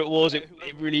whoever it was, it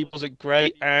really wasn't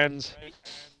great, and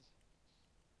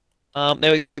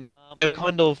they were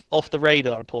kind of off the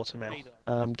radar in Portimao.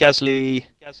 Gasly,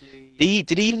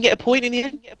 did he even get a point in the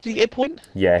end? Did he get a point?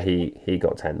 Yeah, he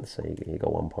got 10th, so he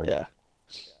got 1 point. Yeah.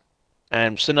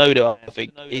 And Tsunoda, I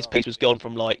think his pace was gone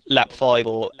from like lap 5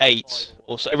 or 8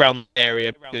 or so around the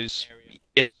area because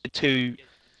you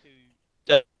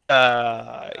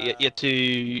had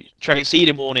to track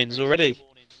exceeding warnings already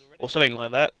or something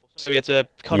like that. So we had to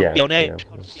kind of be on edge.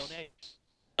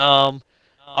 Yeah.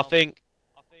 I think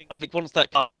once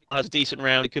that car has a decent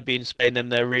round, it could be in Spain. Then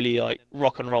they're really like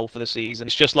rock and roll for the season.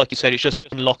 It's just like you said. It's just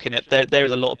unlocking it. There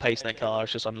is a lot of pace in that car.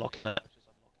 It's just unlocking it.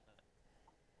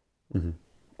 Mm-hmm.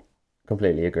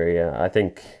 Completely agree. Yeah, I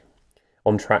think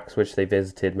on tracks which they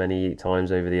visited many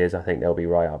times over the years, I think they'll be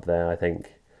right up there. I think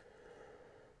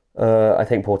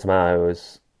Portimao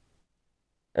is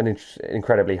an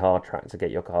incredibly hard track to get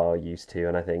your car used to,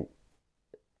 and I think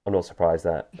I'm not surprised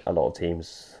that a lot of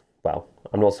teams. Well,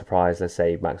 I'm not surprised. Let's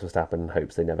say Max Verstappen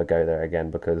hopes they never go there again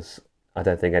because I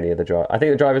don't think any of the drivers. I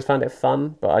think the drivers found it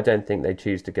fun, but I don't think they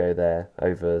choose to go there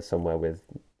over somewhere with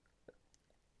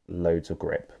loads of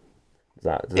grip.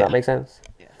 Does that make sense?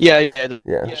 Yeah. I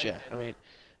mean,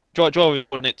 drivers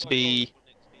want it to be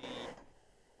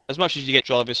as much as you get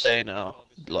drivers saying, "Oh,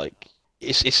 like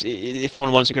if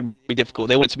one wants it can be difficult."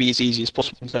 They want it to be as easy as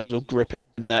possible in terms of grip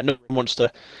and that. No one wants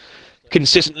to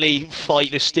consistently fight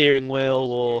the steering wheel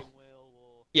or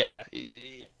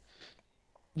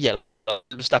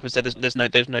Verstappen said there's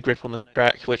no grip on the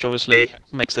track, which obviously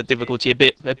makes the difficulty a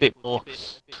bit more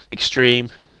extreme.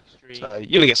 So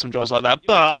you're gonna get some drivers like that,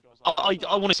 but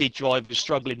I want to see drivers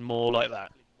struggling more like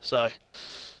that. So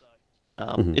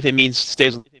if it means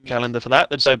stays on the calendar for that,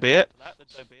 then so be it.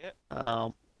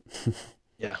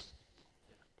 Yeah.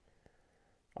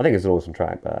 I think it's an awesome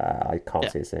track, but I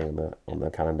can't see it staying on the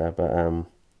calendar. But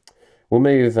we'll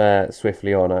move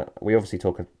swiftly on. We obviously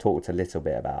talked a little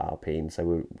bit about Alpine,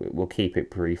 so we'll keep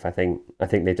it brief. I think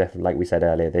they definitely, like we said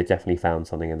earlier, they definitely found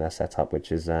something in their setup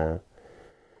which is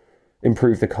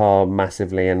improved the car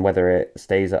massively, and whether it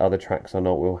stays at other tracks or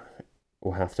not,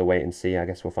 we'll have to wait and see. I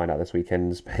guess we'll find out this weekend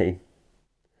in Spain.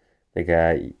 I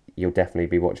think you'll definitely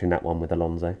be watching that one with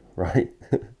Alonso, right?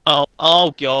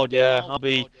 oh God, yeah. I'll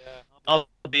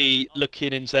be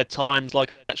looking into their times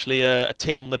like actually a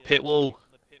tick on the pit wall.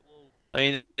 I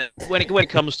mean, when it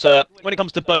comes to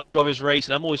both drivers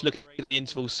racing, I'm always looking at the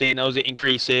interval, seeing how is it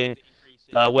increasing.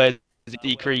 Where's it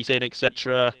decreasing,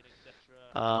 etc.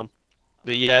 Um,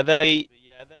 but yeah,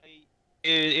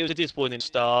 it was a disappointing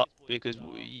start because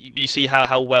you see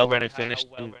how well Renault finished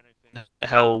and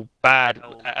how bad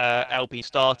Alpine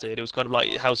started. It was kind of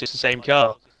like, how's this the same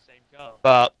car?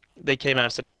 But they came out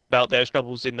and said about their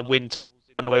troubles in the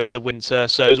winter,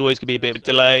 so it was always going to be a bit of a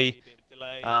delay.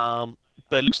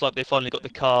 But it looks like they finally got the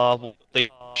car they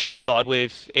started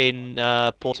with in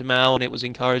Portimao, and it was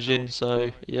encouraging.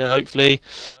 So yeah, hopefully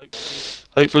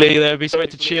there'll be something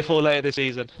to cheer for later this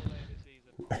season.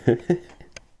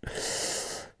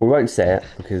 We won't say it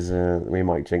because we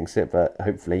might jinx it, but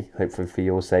hopefully for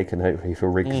your sake and hopefully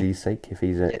for Riggsy's sake, if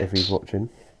he's watching.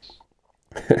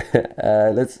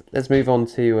 Let's move on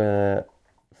to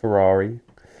Ferrari.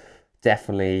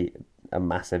 Definitely a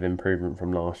massive improvement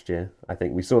from last year. I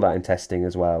think we saw that in testing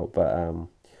as well, but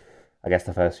I guess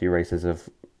the first few races have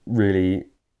really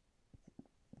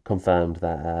confirmed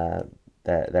that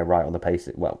they're right on the pace.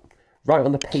 Well, right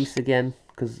on the pace again,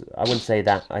 because I wouldn't say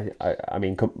that. I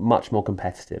mean much more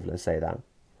competitive. Let's say that.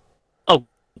 Oh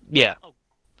yeah,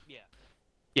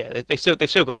 yeah. They've still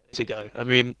got to go. I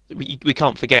mean, we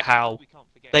can't forget how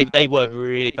they were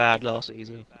really bad last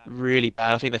season. Really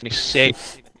bad. I think they finished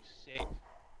sixth.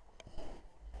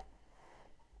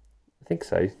 I think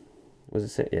so. Was it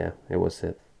sit? Yeah, it was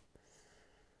sit.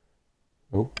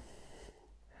 Oh,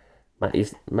 Matt, you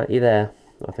there?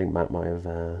 I think Matt might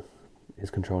have his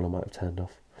controller might have turned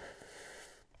off.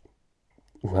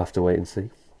 We'll have to wait and see.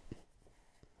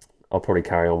 I'll probably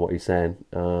carry on what he's saying.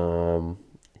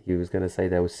 He was going to say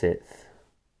there was sixth,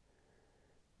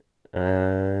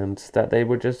 and that they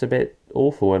were just a bit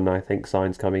awful. And I think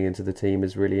Sainz coming into the team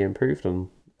has really improved on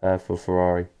for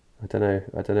Ferrari. I don't know.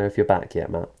 I don't know if you're back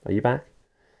yet, Matt. Are you back?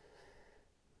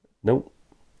 Nope.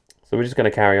 So we're just going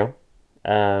to carry on.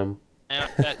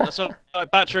 That's all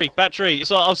right, battery.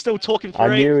 So I'm still talking for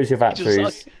I knew it was your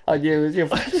batteries. I knew it was your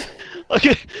batteries.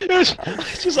 Okay,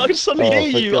 it's just I can suddenly Oh,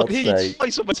 hear for you. I God's can hear you sake.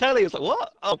 twice on my telly. It's like,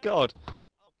 what? Oh God.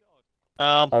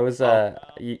 I was Oh,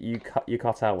 you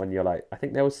cut out when you're like, I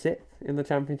think they were sixth in the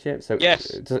championship. So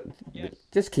yes.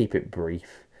 just keep it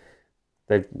brief.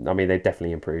 They've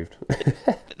definitely improved.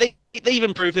 They've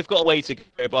improved. They've got a way to go,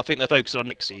 but I think they're focused on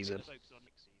next season.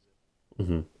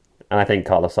 Hmm. And I think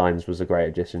Carlos Sainz was a great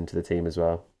addition to the team as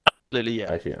well. Absolutely,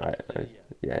 yeah. Actually,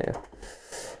 yeah.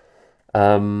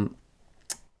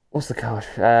 What's the car?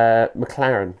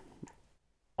 McLaren.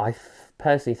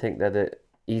 Personally think they're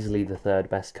easily the third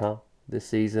best car this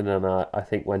season, and I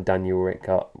think when Danny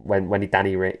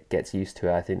Rick gets used to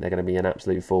it, I think they're going to be an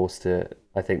absolute force to.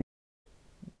 I think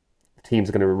teams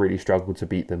are going to really struggle to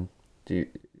beat them.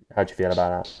 How do you feel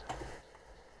about that?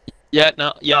 Yeah,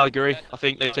 no, yeah, I agree. I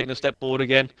think they've taken a step forward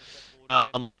again,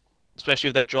 especially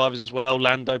with their drivers as well.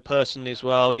 Lando personally as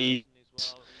well.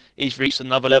 He's reached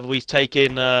another level. He's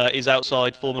taken his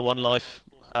outside Formula One life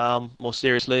more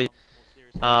seriously.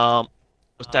 Daniel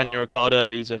Ricciardo,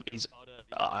 he's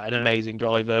an amazing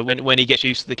driver. When he gets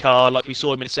used to the car, like we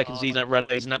saw him in his second season at Renault,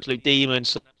 he's an absolute demon.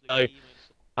 So,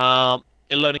 it'll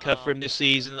learning curve for him this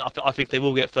season. I think they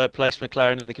will get third place,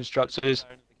 McLaren in the constructors.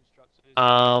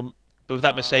 But with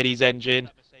that Mercedes engine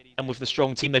and with the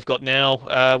strong team they've got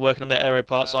now, working on their aero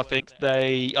parts, I think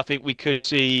we could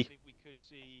see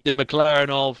the McLaren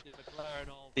of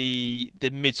the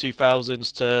mid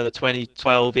 2000s to the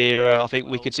 2012 era. I think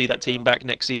we could see that team back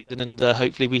next season, and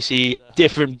hopefully we see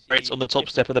different Brits on the top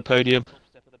step of the podium.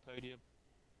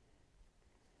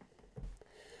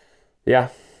 Yeah,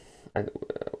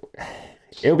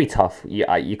 it'll be tough.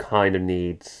 You kind of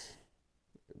need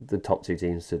the top two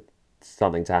teams to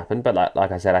something to happen. But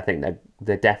like I said, I think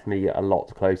they're definitely a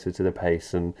lot closer to the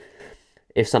pace. And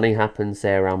if something happens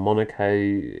there around Monaco,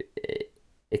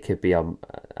 it could be an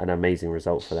amazing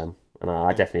result for them. And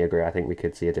I definitely agree. I think we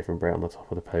could see a different Brit on the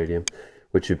top of the podium,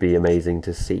 which would be amazing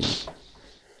to see.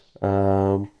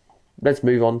 Let's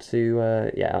move on to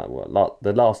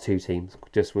the last two teams.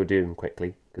 Just we'll do them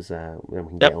quickly because then we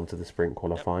can get on to the sprint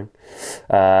qualifying.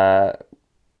 I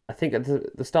think at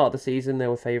the start of the season they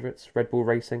were favourites, Red Bull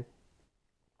Racing.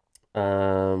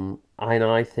 And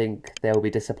I think they'll be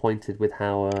disappointed with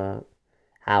how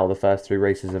the first three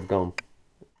races have gone.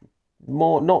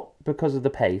 More not because of the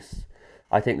pace.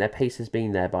 I think their pace has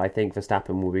been there, but I think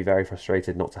Verstappen will be very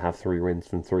frustrated not to have 3 wins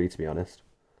from 3. To be honest.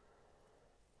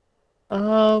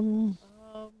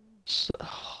 It's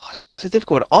a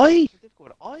difficult one.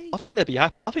 I think they'd be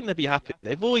happy. I think they'd be happy.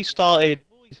 They've always started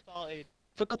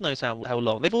for God knows how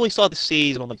long. They've always started the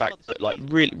season on the back foot, like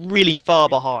really far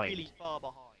behind.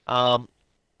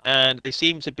 And they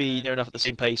seem to be near enough at the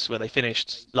same pace where they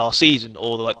finished last season,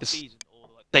 or like the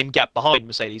same gap behind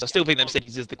Mercedes. I still think that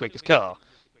Mercedes is the quickest car.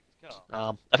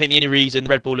 I think the only reason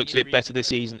Red Bull looks a bit better this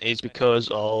season is because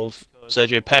of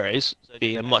Sergio Perez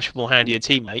being a much more handier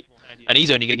teammate, and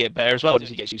he's only going to get better as well as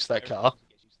he gets used to that car.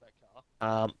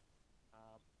 Um,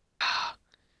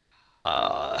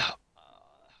 uh,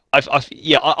 I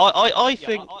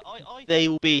think they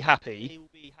will be happy.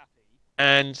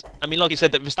 And I mean, like I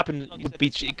said, that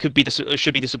Verstappen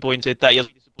should be disappointed that he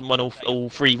hasn't won all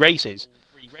three races.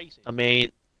 I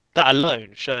mean, that alone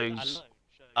shows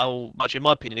how much, in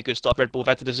my opinion, a good start Red Bull have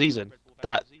had to the season.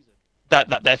 That,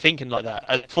 that they're thinking like that.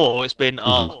 As before, it's been,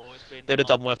 Hmm. they'd have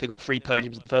done well if they got three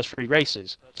podiums in the first three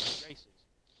races.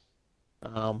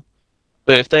 Um,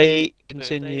 but if they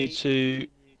continue to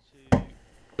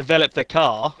develop their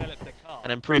car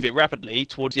and improve it rapidly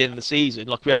towards the end of the season,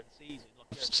 like we have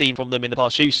seen from them in the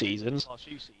past few seasons,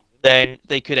 then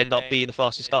they could end up being the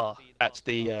fastest car at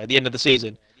the end of the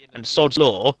season. And Sod's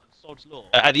Law,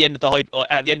 at the end of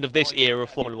at the end of this era of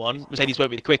Formula One, Mercedes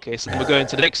won't be the quickest, and then we're going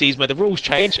to the next season where the rules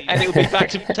change, and it will be back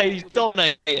to Mercedes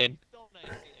dominating.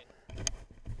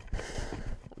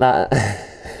 That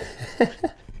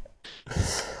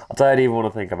I don't even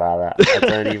want to think about that. I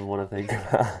don't even want to think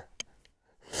about.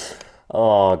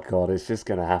 Oh God, it's just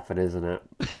going to happen, isn't it?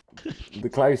 The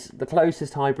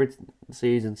closest hybrid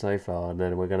season so far, and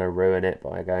then we're going to ruin it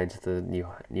by going to the new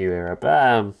era.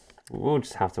 But we'll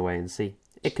just have to wait and see.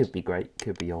 It could be great,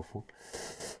 could be awful.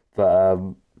 But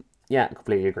yeah,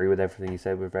 completely agree with everything you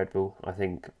said with Red Bull. I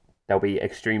think they'll be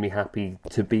extremely happy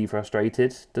to be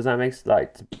frustrated. Does that make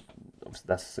like?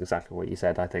 That's exactly what you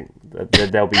said. I think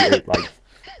they'll be like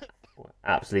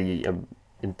absolutely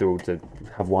enthralled to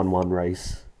have won one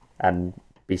race and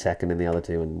be second in the other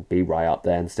two and be right up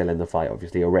there and still in the fight,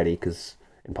 obviously already, because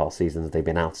in past seasons they've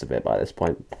been out of it by this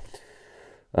point.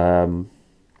 And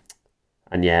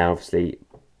yeah, obviously,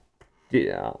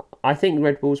 yeah, I think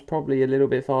Red Bull's probably a little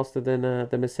bit faster than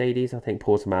the Mercedes. I think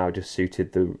Portimao just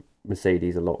suited the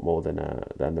Mercedes a lot more than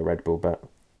the Red Bull, but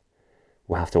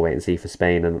we'll have to wait and see for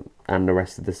Spain and the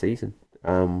rest of the season.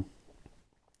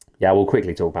 Yeah, we'll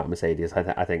quickly talk about Mercedes.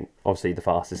 I think obviously the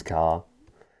fastest car.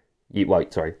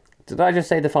 Wait, sorry. Did I just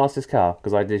say the fastest car?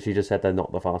 Because I literally just said they're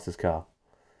not the fastest car.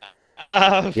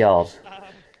 Um, God,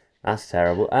 that's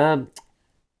terrible.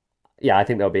 Yeah, I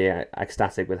think they'll be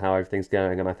ecstatic with how everything's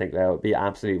going, and I think they'll be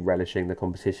absolutely relishing the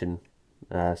competition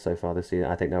so far this season.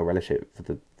 I think they'll relish it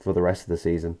for the rest of the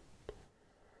season.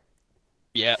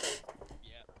 yeah,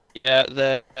 yeah,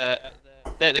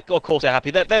 of course they're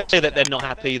happy. They say that they're not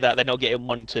happy that they're not getting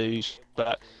 1-2s,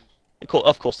 but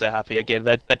of course they're happy. Again,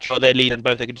 they're leading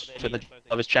both. They can win the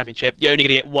drivers' championship. You're only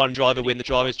going to get one driver win the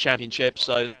drivers' championship,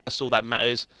 so that's all that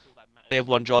matters. They have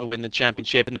one driver win the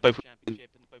championship, and both the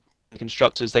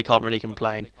constructors. They can't really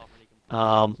complain.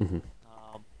 Um, Hmm.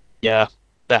 yeah,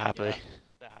 they're happy.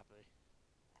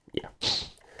 Yeah,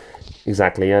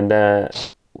 exactly. And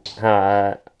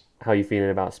how are you feeling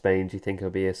about Spain? Do you think it'll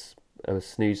be a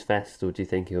snooze fest, or do you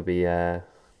think it'll be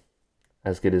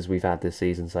as good as we've had this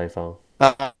season so far?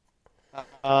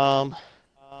 Um,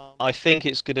 I think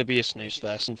it's going to be a snooze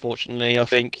fest. Unfortunately, I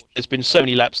think there's been so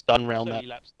many laps done around that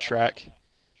track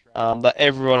that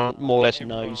everyone more or less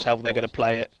knows how they're going to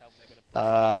play it.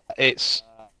 It's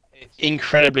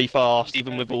incredibly fast,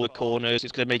 even with all the corners.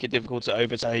 It's going to make it difficult to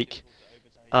overtake.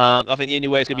 I think the only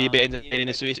way it's going to be a bit entertaining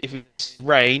is if it's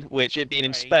rain, which it being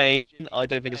in Spain, I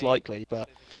don't think is likely. But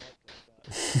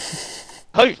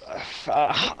hope,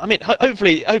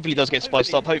 hopefully it does get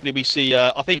spiced up. Hopefully we see.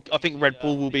 I think Red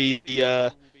Bull will be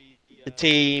the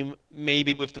team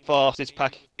maybe with the fastest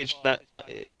package that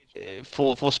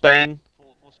for Spain.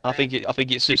 I think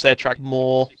it suits their track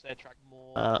more.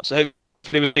 So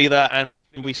hopefully we see that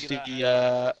and we see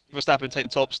Verstappen take the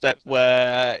top step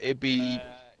where it be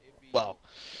well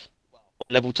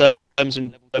level terms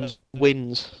and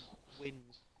wins.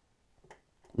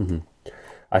 Hmm.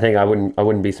 I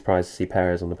wouldn't be surprised to see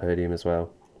Perez on the podium as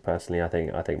well. Personally, I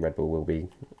think Red Bull will be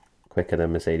quicker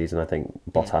than Mercedes, and I think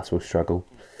Mm. Bottas will struggle.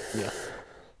 Yeah.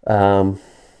 Um,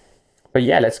 but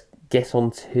yeah, let's get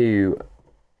onto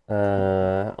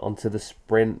the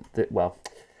sprint. Well,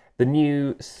 the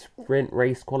new sprint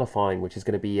race qualifying, which is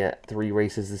going to be at 3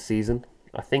 races this season.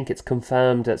 I think it's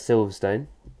confirmed at Silverstone.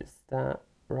 Is that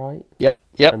right? Yep.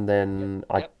 Yep. And then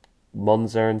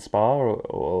Monza and Spa,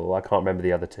 or I can't remember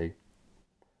the other two.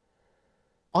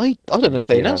 I don't know if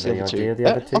Do they you have announced the any other two. idea of the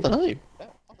other I two? don't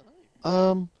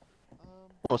know. I'm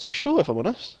not sure if I'm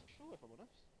honest.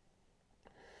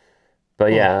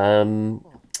 But Oh. yeah,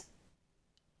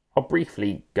 I'll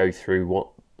briefly go through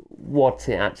what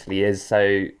it actually is.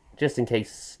 So just in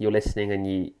case you're listening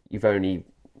and you've only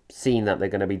seen that they're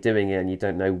going to be doing it and you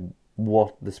don't know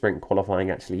what the sprint qualifying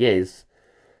actually is,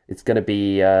 it's going to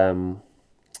be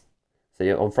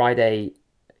On Friday,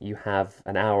 you have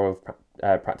an hour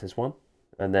of practice one,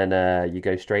 and then you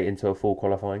go straight into a full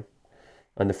qualifying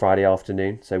on the Friday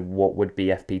afternoon. So what would be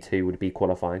FP2 would be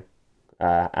qualifying,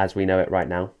 as we know it right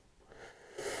now.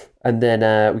 And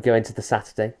then we go into the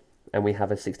Saturday, and we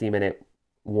have a 60-minute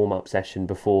warm-up session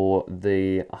before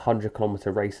the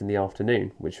 100-kilometer race in the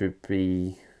afternoon, which would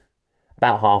be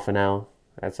about half an hour,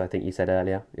 as I think you said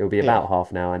earlier. It will be about half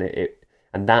an hour,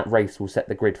 and that race will set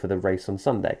the grid for the race on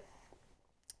Sunday.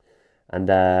 And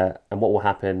what will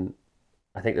happen?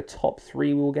 I think the top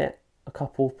three will get a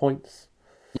couple of points.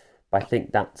 But I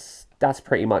think that's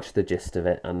pretty much the gist of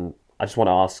it. And I just want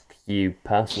to ask you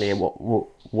personally, and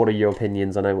what are your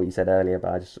opinions? I know what you said earlier,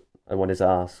 but I wanted to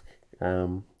ask,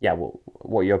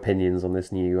 what are your opinions on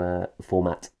this new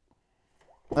format?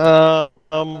 An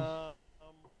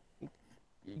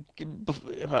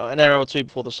hour or two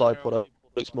before the SidePOD, I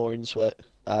looked more into it,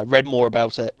 read more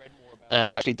about it.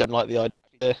 Actually, don't like the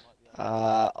idea.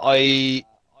 I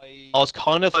was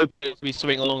kind of hoping it to be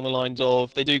something along the lines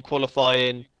of they do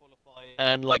qualifying,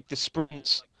 and like the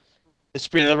sprint of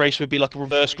the race would be like a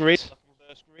reverse grid.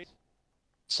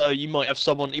 So you might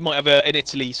have an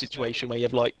Italy situation where you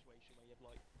have like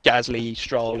Gasly,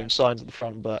 Stroll, and Sainz at the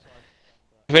front. But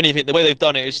if anything, the way they've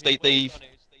done it is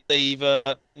they've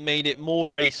made it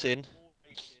more racing,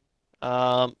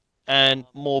 and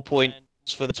more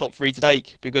points for the top three to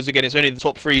take, because again, it's only the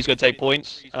top three who's going to take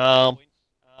points.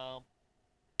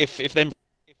 If them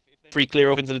three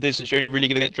clear off into the distance, you're really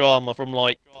going to get drama from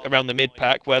like around the mid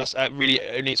pack, where that's really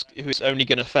who it's only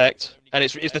going to affect, and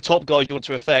it's the top guys you want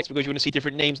to affect, because you want to see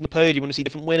different names in the podium, you want to see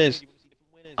different winners.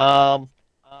 The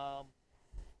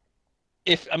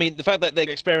fact that they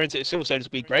experience it still sounds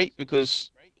to be great,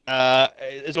 because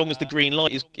as long as the green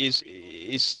light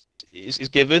is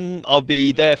given, I'll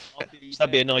be there.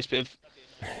 That'd be a nice bit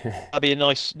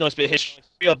of history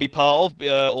I'd be part of,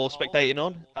 or spectating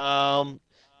on.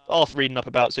 After reading up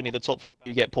about it's only the top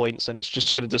few get points, and it's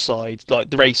just going to decide, like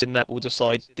the race in that will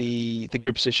decide the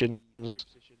group position.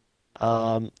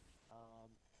 No,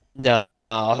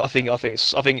 I think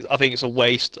it's a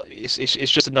waste.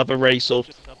 It's just another race of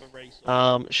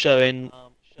showing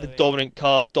the dominant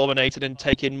car dominated and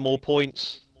taking more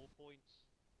points.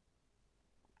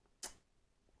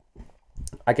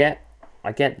 I get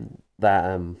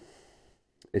that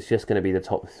it's just going to be the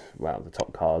top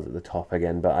cars at the top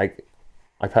again, but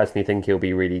I personally think it'll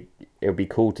be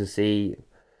cool to see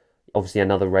obviously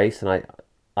another race, and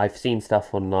I've seen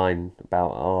stuff online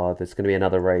about there's going to be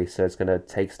another race, so it's going to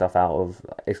take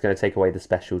away the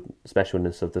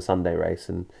specialness of the Sunday race,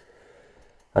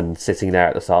 and sitting there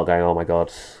at the start going, oh my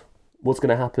god, what's going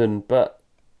to happen? But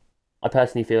I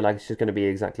personally feel like it's just going to be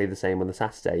exactly the same on the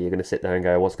Saturday. You're going to sit there and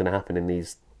go, what's going to happen in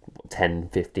these 10,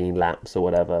 15 laps or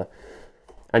whatever?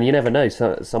 And you never know,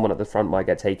 so someone at the front might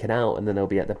get taken out, and then they'll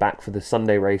be at the back for the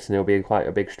Sunday race, and it'll be quite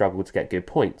a big struggle to get good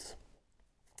points.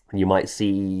 And you might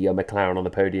see a McLaren on the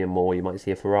podium more, you might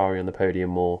see a Ferrari on the podium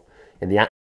more in the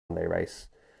actual Sunday race.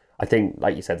 I think,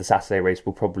 like you said, the Saturday race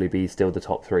will probably be still the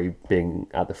top three being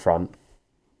at the front.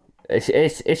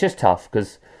 It's just tough,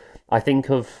 because I think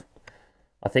of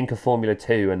Formula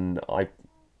 2, and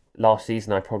last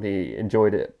season I probably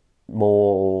enjoyed it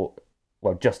more,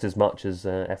 well, just as much as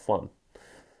F1.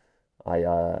 I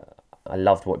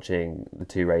loved watching the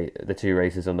two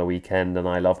races on the weekend, and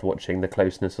I loved watching the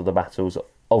closeness of the battles.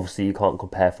 Obviously, you can't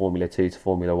compare Formula 2 to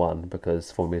Formula 1,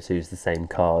 because Formula 2 is the same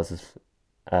cars as,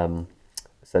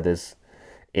 so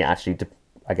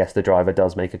I guess the driver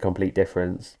does make a complete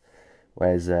difference,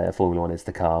 whereas Formula 1 is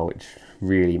the car, which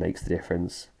really makes the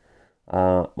difference.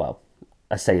 Well,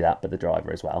 I say that, but the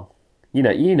driver as well. You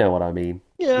know what I mean.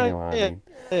 Yeah, you know what I mean.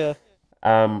 Yeah.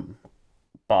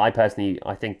 But I personally,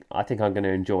 I think I'm going to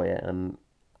enjoy it, and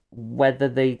whether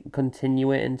they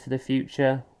continue it into the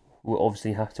future, we'll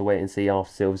obviously have to wait and see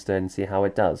after Silverstone and see how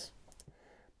it does.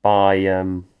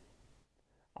 I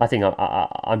think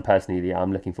I'm personally,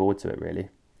 I'm looking forward to it, really.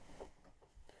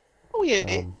 Oh yeah,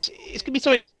 it's gonna be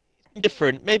something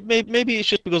different. Maybe it's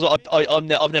just because I've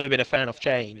never been a fan of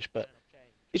change, but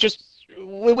it's just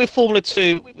with Formula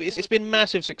 2, it's been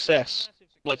massive success.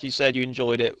 Like you said, you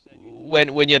enjoyed it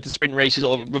when you had the sprint races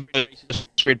or reverse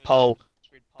grid pole,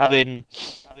 having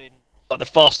like the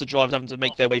faster drivers having to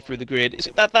make their way through the grid.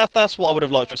 That's what I would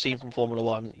have liked to have seen from Formula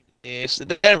 1. They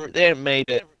haven't made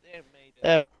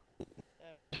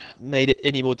it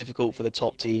any more difficult for the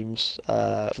top teams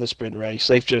for the sprint race.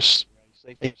 They've just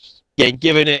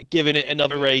given it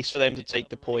another race for them to take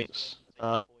the points.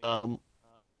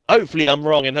 Hopefully I'm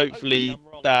wrong, and hopefully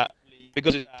that,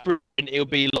 because it's sprint, it'll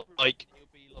be like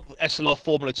SLR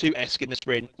Formula 2-esque in the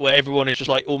sprint, where everyone is just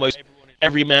like almost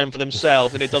every man for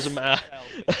themselves, and it doesn't matter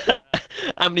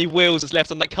how many wheels is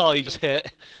left on that car you just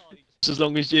hit, just as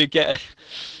long as you get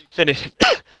finish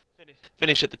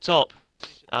finish at the top.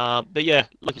 But yeah,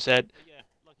 like you said,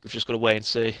 we've just got to wait and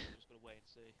see.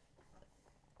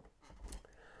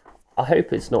 I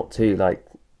hope it's not too like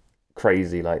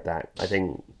crazy like that. I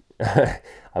think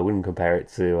I wouldn't compare it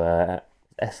to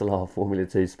SLR Formula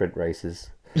Two sprint races.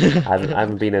 I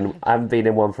haven't been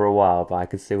in one for a while, but I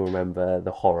can still remember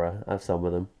the horror of some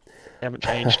of them. They haven't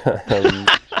changed. um,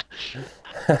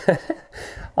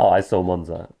 oh, I saw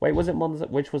Monza. Wait, was it Monza?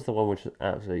 Which was the one which was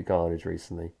absolutely garbage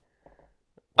recently?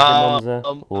 Was it Monza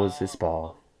Um, or was it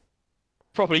Spa?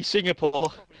 Probably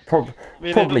Singapore. Prob- I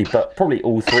mean, Probably, but probably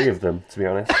all three of them. To be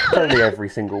honest, probably every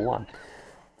single one.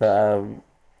 But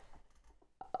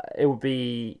it would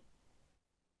be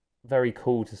very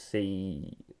cool to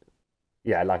see.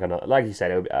 Yeah, like you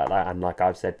said, it would be, and like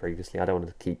I've said previously, I don't want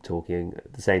to keep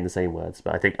saying the same words,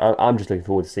 but I think I'm just looking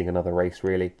forward to seeing another race.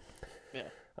 Really, yeah.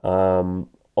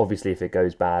 obviously, if it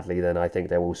goes badly, then I think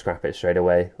they will scrap it straight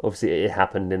away. Obviously, it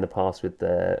happened in the past with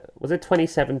was it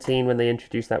 2017 when they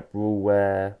introduced that rule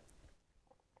where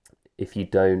if you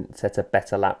don't set a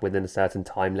better lap within a certain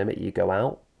time limit, you go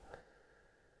out.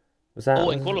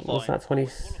 Or in Was qualifying. that 20?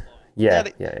 Yeah,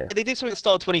 Yeah, yeah, yeah. they did something at the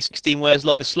start of 2016 where it's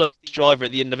like the slowest driver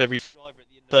at the end of every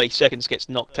 30 seconds gets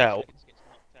knocked out,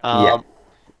 Yeah. um,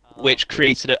 which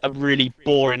created a really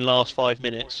boring last 5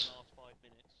 minutes.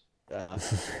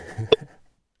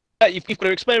 Uh, you've got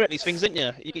to experiment these things, didn't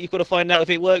you? You've got to find out if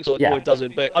it works or Yeah. it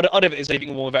doesn't. But I don't think there's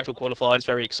anything wrong with actual qualifying. It's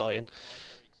very exciting.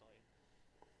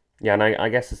 Yeah, and I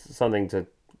guess it's something to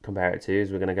compare it to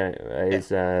is we're going to go Yeah.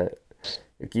 is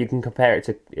you can compare it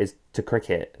to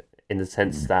cricket in the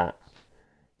sense that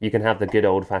you can have the good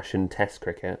old fashioned Test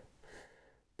cricket,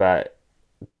 but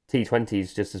T20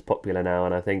 is just as popular now,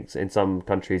 and I think in some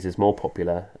countries it's more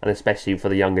popular, and especially for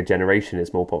the younger generation,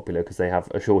 it's more popular because they have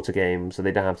a shorter game, so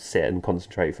they don't have to sit and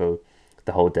concentrate for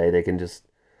the whole day. They can just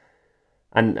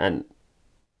and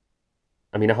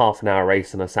I mean a half an hour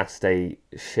race on a Saturday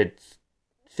should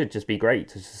just be great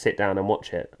to just sit down and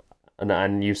watch it,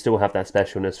 and you still have that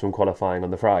specialness from qualifying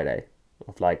on the Friday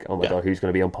of like, oh my Yeah. god, who's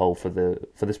going to be on pole for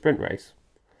the sprint race?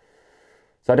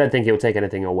 So I don't think he'll take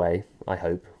anything away. I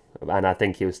hope, and I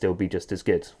think he'll still be just as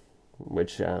good.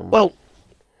 Which Well,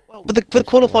 for the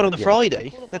qualifying on the yeah,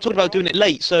 Friday, they're talking about doing it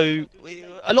late, so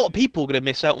a lot of people are going to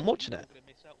miss out on watching it.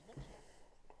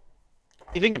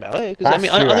 You think about it, because I that's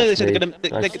mean, true. I know they said Actually,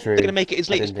 they're that's going to true. make it as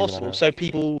I late as didn't think about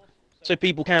possible, that. so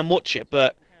people can watch it.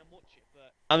 But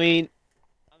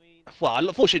well,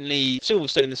 unfortunately,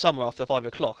 Silverstone in the summer after 5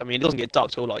 o'clock. I mean, it doesn't get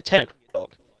dark till like 10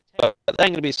 o'clock. But they ain't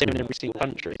going to be the same in every single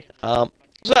country.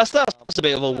 So that's a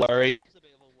bit of a worry.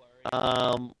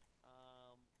 Um,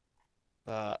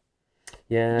 uh,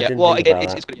 Yeah, I yeah. didn't Well, think again, about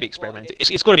it's that. going to be experimented.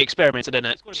 It's got to be experimented, isn't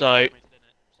it? So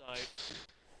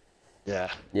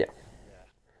yeah. Yeah,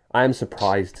 I am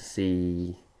surprised to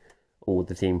see all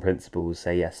the team principals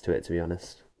say yes to it. To be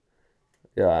honest,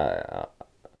 yeah,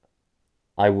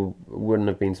 wouldn't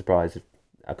have been surprised if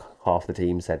half the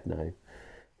team said no,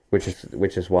 which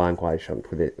is why I'm quite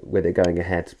shocked with it going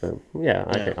ahead. But yeah,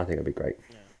 Yeah. I think it'll be great.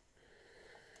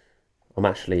 I'm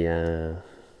actually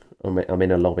I'm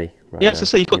in a lobby right Yeah, now. so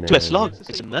say you've got two In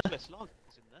SLR in there.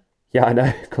 Yeah, I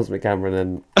know Cosmic Cameron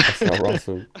and SL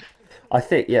Russell. I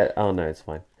think yeah. Oh no, it's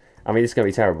fine. I mean, it's gonna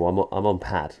be terrible. I'm on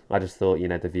pad. I just thought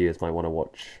the viewers might want to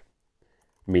watch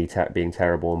me being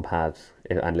terrible on pad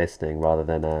and listening rather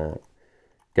than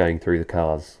going through the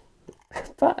cars.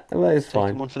 But well, it's Taking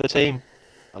fine. one for the team.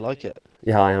 I like it.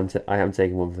 Yeah, I am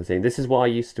taking one for the team. This is what I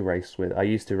used to race with. I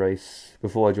used to race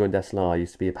before I joined SLR. I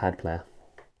used to be a pad player,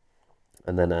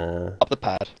 and then Up the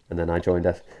pad. I joined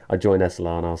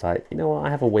SLR, and I was like, you know what? I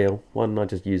have a wheel. Why don't I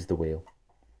just use the wheel?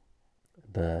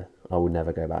 I will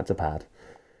never go back to pad.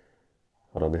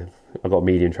 I don't know. I've got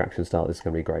medium traction start. This is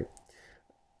going to be great.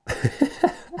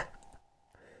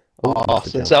 Oh, Oh,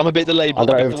 Mr. so Jump. I'm a bit delayed, I'll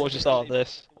but go I have over. to watch the start of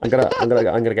this. I'm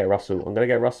gonna get Russell. I'm gonna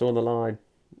get Russell on the line.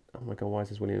 Oh my god, why is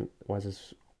this William? Why is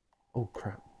this? Oh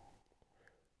crap!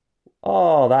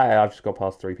 Oh, that I've just got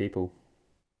past three people.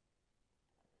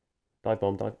 Dive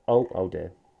bomb, dive. Oh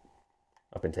dear.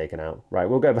 I've been taken out. Right,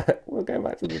 we'll go back. We'll go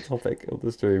back to the topic of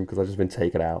the stream because I've just been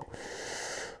taken out.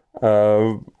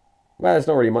 Well, there's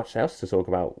not really much else to talk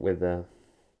about with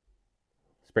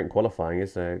sprint qualifying,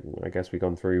 is there? I guess we've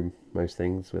gone through most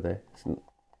things with it. It's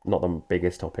not the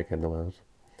biggest topic in the world.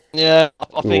 Yeah,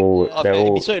 I think They're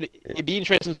all it'd be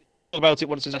interesting to talk about it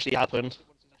once it's actually happened.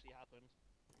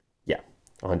 yeah,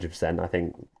 100%. I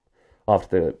think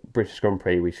after the British Grand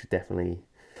Prix, we should definitely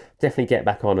get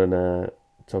back on and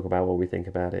talk about what we think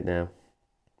about it now.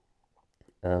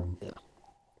 Um, Yeah.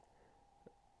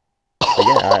 But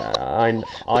yeah,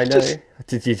 I know.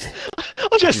 Did you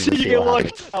I did just you see just you see get what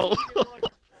happened? wiped out.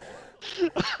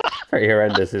 Pretty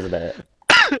horrendous, isn't it?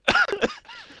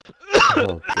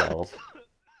 Oh god.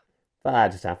 But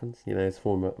that just happens. It's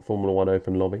Formula One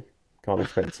open lobby. Can't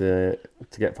expect to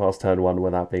get past turn one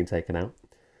without being taken out.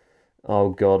 Oh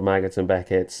god, Maggots and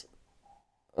Beckett's.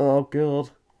 Oh god.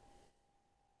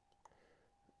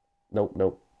 Nope,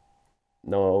 nope,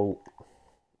 no.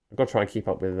 I've got to try and keep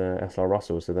up with SR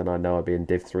Russell, so then I know I'd be in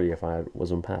Div 3 if I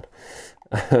was on pad.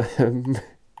 Um,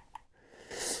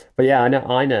 but yeah,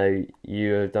 I know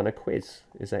you have done a quiz.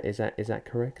 Is that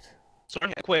correct?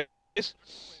 Sorry, a quiz.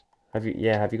 Have you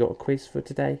got a quiz for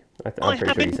today? I'm I pretty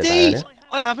have sure you said that indeed. earlier.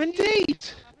 I have indeed.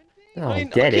 I Oh, mean, I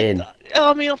get could. in.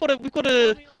 I mean, we've got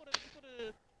to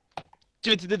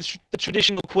do the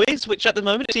traditional quiz, which at the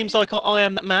moment it seems like I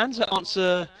am that man to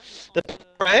answer the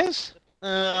prayers.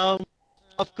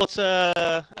 I've got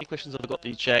how many questions have I got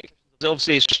to check?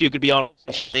 Obviously, it's you could be on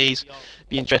these.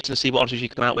 Be interesting to see what answers you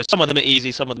come out with. Some of them are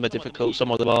easy, some of them are difficult,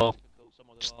 some of them are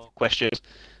just questions.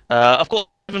 I've got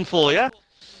 7 for you.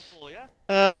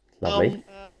 Uh, Lovely. um,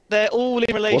 they're all in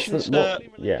What's relation the to.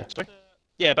 what? Yeah, Sorry?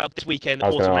 Yeah, about this weekend, I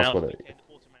was going to autumn ask out. what it.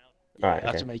 All Yeah, right. I have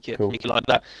Okay. to make it Cool. like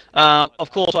that.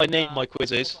 Of course, I name my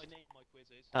quizzes.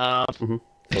 Um, So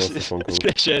what's this one called?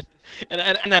 description and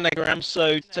anagram.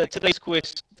 So today's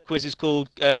quiz is called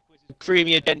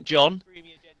Premier Dent John,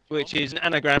 which is an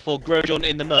anagram for Grow John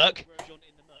in the Merc.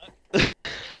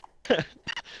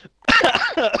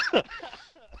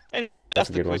 And That's that's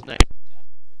a the good quiz one. name.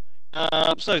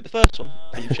 So the first one,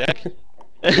 you check,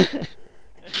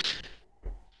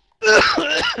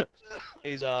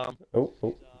 is Oh.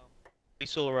 we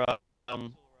saw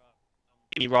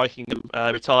Kimi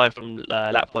Räikkönen retire from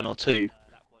lap 1 or 2.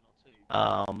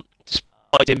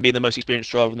 Despite him being the most experienced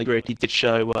driver in the grid, he did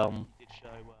show a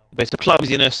bit of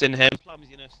clumsiness in him.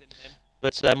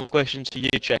 But my question to you,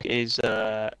 Czech, is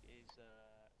how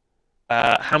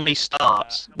many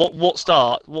starts?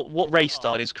 What race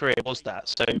start in his career was that?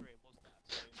 So,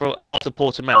 after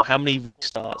Portimao, how many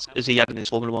starts has he had in his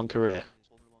Formula One career?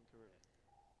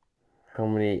 How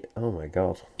many? Oh my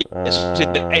god. It's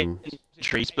in the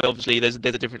entries, but obviously there's a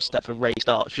different stat for race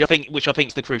starts, which I think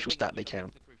is the crucial stat they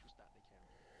count.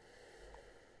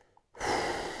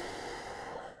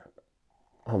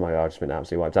 Oh my god, I've just been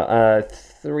absolutely wiped out.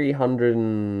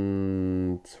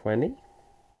 320? Was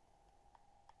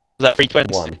that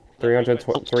 320?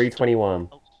 321.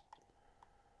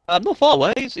 Not far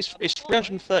away. It's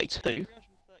 332.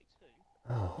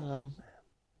 Oh,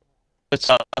 But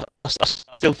I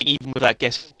still think even with that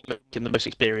guess, making the most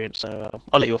experience. So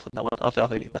I'll let you off on that one. I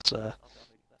think that's a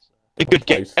good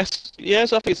close. guess.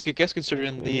 Yes, I think it's a good guess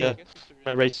considering the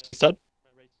race he's done.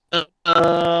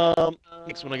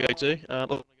 Next one I go to.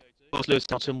 Of course, Lewis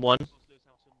Hamilton won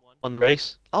the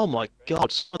race. Oh my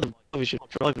God! Some of the rubbish you're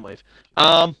driving with.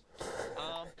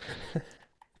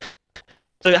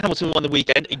 So Hamilton won the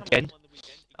weekend again.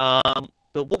 But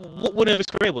what winner of his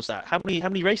career was that? How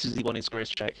many races did he won in his career,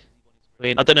 Check? I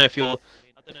mean, I don't know if you're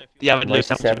the avid Lewis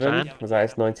Hamilton 97? fan. Was that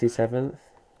his 97th?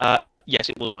 Yes,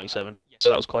 it was 97. So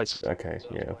that was quite. Okay,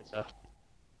 yeah.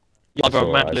 You're either a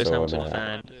saw- mad I Lewis saw Hamilton on,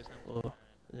 fan. Or,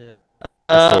 yeah.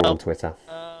 I saw it on Twitter.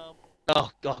 Oh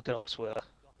God, I swear.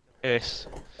 Yes.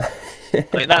 I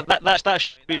mean that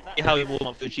should be how you warm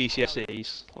up for the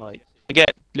GCSEs. Like,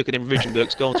 forget looking in revision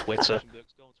books. Go on Twitter.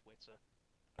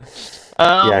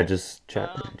 Yeah, just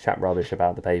chat rubbish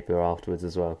about the paper afterwards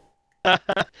as well.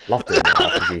 Loved doing that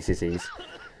after GCSEs.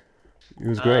 It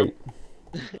was great.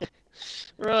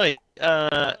 Right.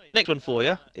 Next one for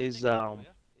you is like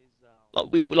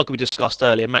we discussed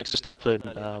earlier. Max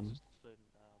Verstappen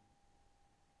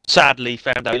sadly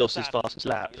found out he lost his fastest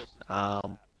lap.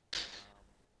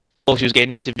 Or she was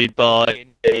getting interviewed by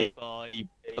he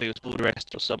was border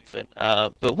arrest or something.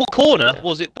 But what corner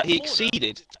was it that he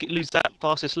exceeded to lose that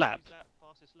fastest lap?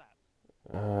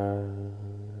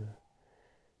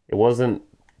 It wasn't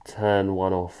turn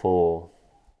 1 or 4.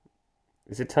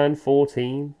 Is it turn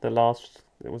 14? The last.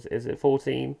 Is it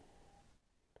 14?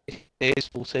 It is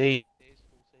 14.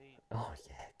 Oh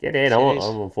yeah, get in. I'm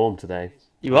on form today.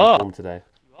 You I'm on are. form today.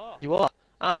 You are.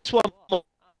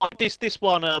 This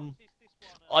one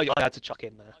I had to chuck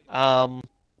in there. I'll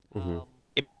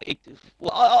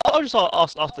just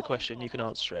ask the question. You can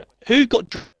answer it. Who got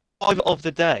driver of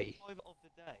the day?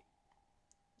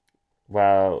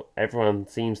 Well, everyone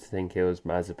seems to think it was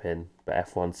Mazepin, but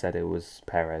F1 said it was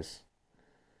Perez.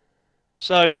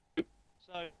 So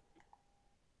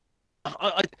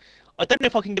I don't know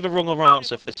if I can give a wrong or right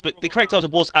answer for this, but the correct answer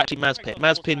was actually Mazepin.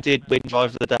 Mazepin did win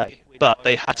driver of the day, but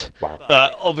they had Wow.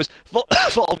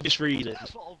 for obvious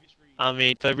reasons. I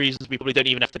mean, for reasons we probably don't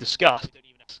even have to discuss.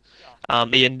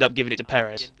 He ended up giving it to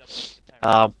Perez.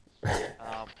 Um,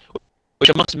 which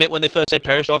I must admit, when they first said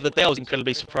Perez driver of the day, I was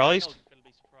incredibly surprised.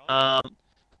 Um,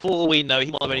 for all we know,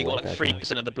 he might have only got like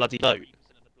 3% of the bloody vote.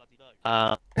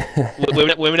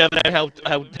 We'll never know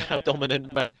how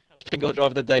dominant got driver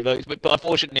of the day votes, but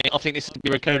unfortunately, I think this is going to be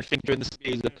a recurring thing during the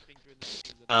season.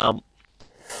 I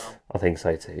think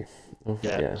so too.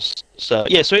 Yeah. So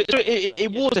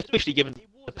it was officially given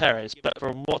to Perez, but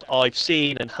from what I've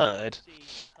seen and heard,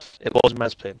 it was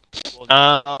Mazepin.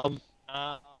 I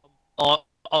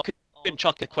could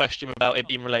chuck a question about it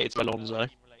being related to Alonso.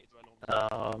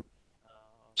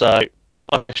 So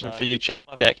my question for you,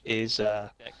 Jack, is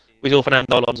we saw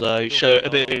Fernando Alonso show a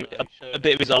bit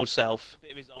of his old self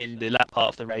in the lap part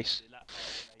of the race.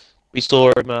 We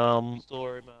saw him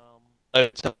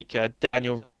overtake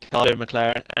Daniel Ricciardo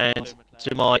McLaren, and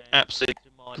to my absolute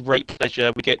great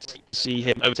pleasure, we get to see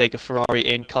him overtake a Ferrari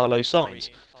in Carlos Sainz.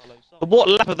 But what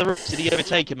lap of the race did he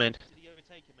overtake him in?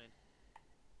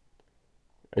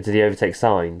 Did he overtake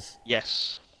Sainz?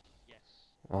 Yes.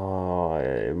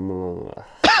 Oh,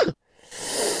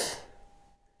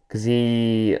 because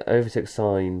he overtook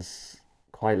Sainz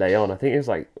quite late on. I think it was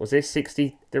like, was it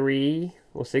 63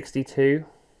 or 62?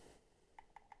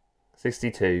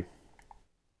 62.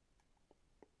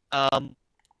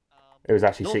 It was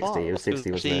actually 60. It was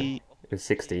 60, wasn't it? It was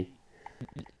 60.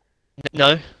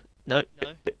 No.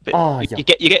 Oh, yeah. You're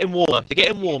getting warmer. You're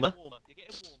getting warmer.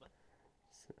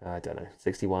 I don't know.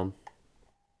 61.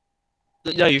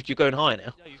 No, you're going higher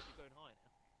now.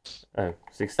 Oh,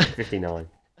 59.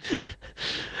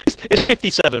 It's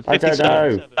 57. I don't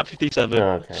know. 57.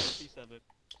 Oh, okay.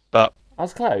 But I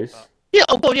was close. yeah,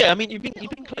 well, yeah. I mean, you've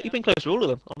been close to all of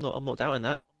them. I'm not doubting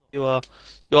that. You're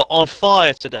on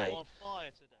fire today.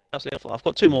 Absolutely on fire. I've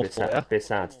got two more for you. A bit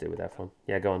sad to do with F1.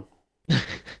 Yeah, go on.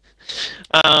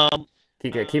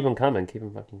 Keep on coming. Keep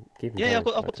on Yeah,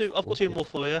 coming. I've got two more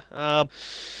for you.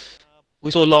 We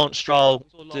saw Lance Stroll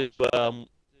do a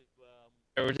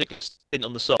ridiculous stint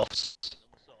on the softs.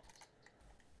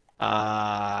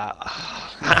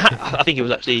 I think it was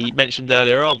actually mentioned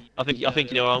earlier on. I think you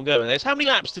know where I'm going with this. How many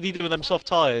laps did he do with them soft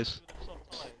tyres?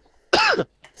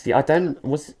 See, I don't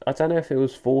know if it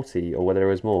was 40 or whether it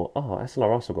was more. Oh, SLR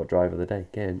Russell got driver of the day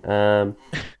again.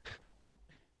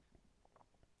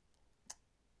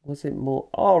 Was it more?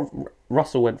 Oh,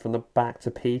 Russell went from the back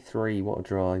to P3. What a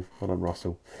drive! Well done,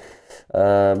 Russell.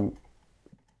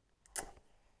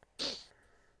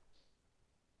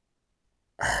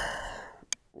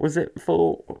 Was it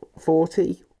for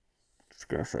 40? Just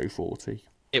gonna say 40.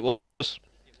 It was.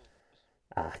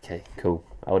 Okay, cool.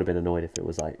 I would have been annoyed if it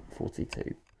was like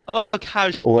 42. Oh,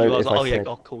 casually. Or I was if like, I oh yeah, said-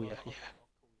 oh cool, yeah.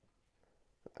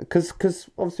 Because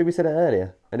obviously we said it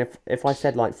earlier, and if I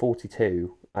said like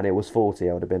 42 and it was 40,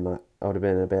 I would have been a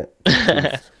bit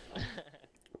confused.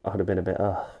 I would have been a bit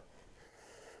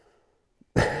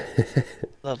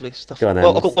Lovely stuff. Go on,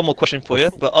 Well, then. I've got one more question for you,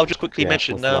 but I'll just quickly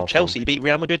mention what's the last Chelsea beat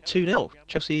Real Madrid 2-0.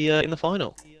 Chelsea in the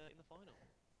final.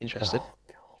 Interested?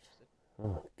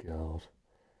 Oh god.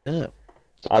 Yeah.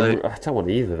 I don't want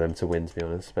either of them to win, to be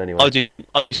honest. But anyway, I do.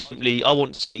 I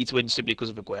want City to win simply because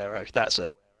of Aguero. That's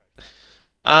it.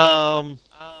 yeah,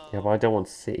 but I don't want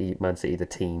Man City, the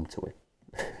team, to win.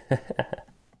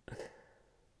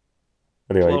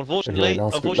 Anyway, Well, unfortunately,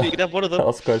 you could have one of them.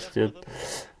 Last question.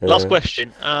 Last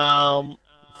question.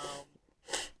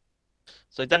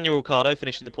 So Daniel Ricciardo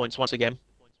finishing the points once again.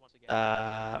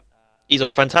 He's a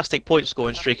fantastic point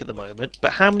scoring streak at the moment.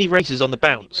 But how many races on the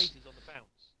bounce?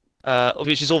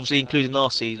 Which is obviously including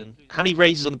last season. How many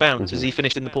races on the bounce has he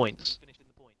finished in the points?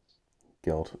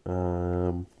 God.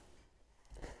 So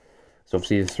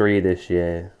obviously the 3 this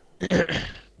year.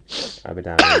 Abu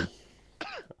Dhabi.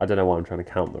 I don't know why I'm trying to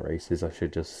count the races. I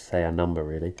should just say a number,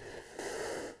 really.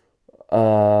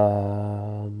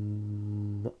 What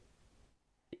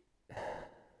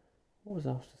was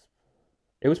after?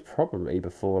 It was probably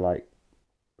before like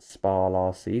Spa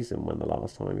last season when the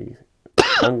last time he.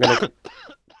 I'm gonna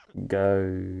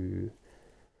go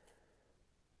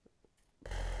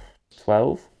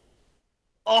 12.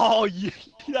 Oh,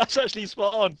 that's actually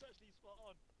spot on.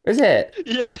 Is it?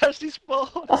 Yeah, that's actually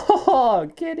spot on. Oh,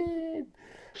 get in!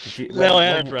 Now I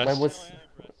am impressed.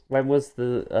 When was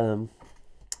the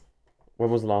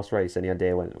last race? Any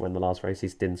idea when the last race he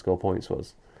didn't score points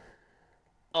was?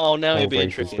 Oh, now you're being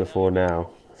races tricky. before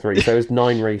now. 3. So it was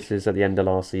 9 races at the end of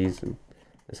last season.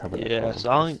 Let's have a look. Yeah,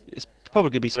 so I think it's probably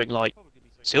going to be something like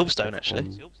Silverstone, actually.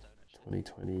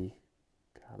 2020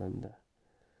 calendar.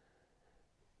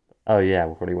 Oh yeah,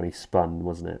 well, probably when he spun,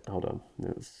 wasn't it? Hold on,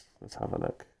 let's have a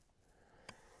look.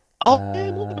 Oh,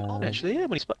 yeah, more than one Um, actually. Yeah,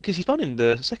 when because he spun in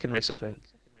the second race, I think.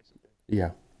 yeah.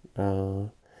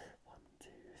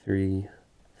 3,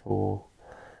 4,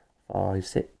 5,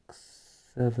 6,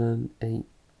 7, 8,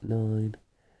 9.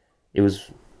 It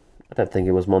was. I don't think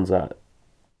it was Monza.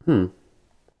 Hmm.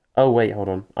 Oh wait, hold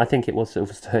on. I think it was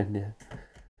Silverstone. Yeah.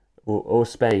 Or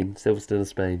Spain. Silverstone,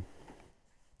 Spain.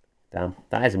 Damn,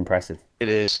 that is impressive. It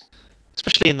is,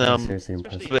 especially in That is seriously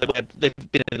impressive. where they've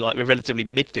been in like a relatively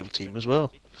midfield team as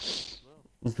well.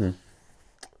 Hmm.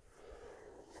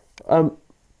 Um.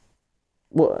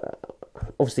 Well,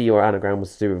 obviously your anagram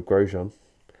was to do with Grosjean.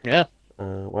 Yeah,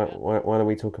 Why don't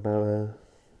we talk about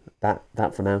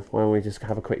that for now? Why don't we just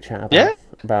have a quick chat yeah.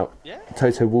 about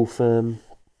Toto Wolff?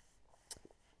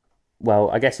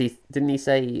 Well, I guess he didn't he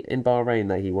say in Bahrain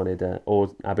that he wanted,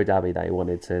 or Abu Dhabi that he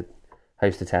wanted to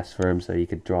host a test for him so he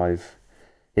could drive.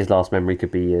 His last memory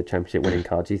could be a championship winning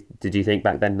car. Did you think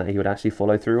back then that he would actually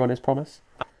follow through on his promise?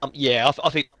 Yeah. I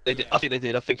think they did. I think they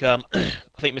did. I think I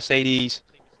think Mercedes,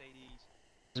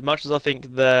 as much as I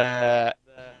think they're,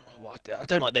 well, I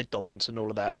don't like their dons and all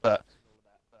of that, but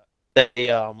they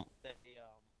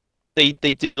they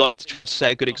did like to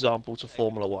set a good example to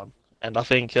Formula One, and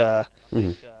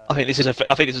Hmm. I think this is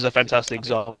a fantastic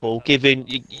example. Giving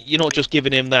you're not just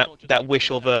giving him that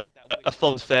wish of a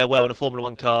fond farewell in a Formula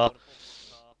One car,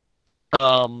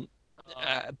 um,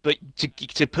 but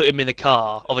to put him in a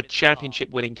car of a championship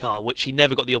winning car, which he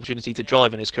never got the opportunity to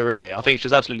drive in his career. I think it's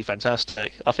just absolutely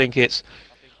fantastic. I think it's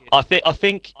a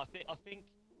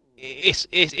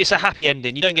happy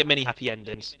ending. You don't get many happy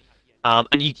endings, and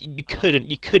you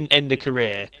couldn't end a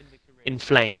career in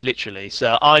flames, literally.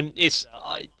 So I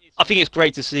think it's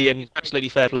great to see, and absolutely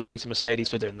fair play to Mercedes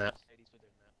for doing that.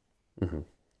 Hmm.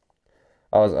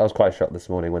 I was quite shocked this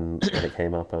morning when it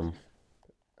came up.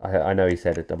 I know he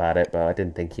said it about it, but I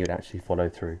didn't think he would actually follow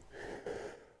through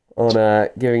on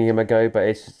giving him a go. But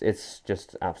it's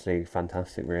just absolutely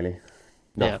fantastic, really.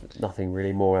 Yeah, Nothing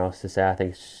really more else to say. I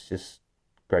think it's just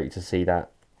great to see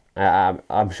that.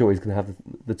 I'm sure he's going to have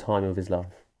the time of his life.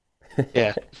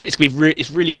 yeah. It's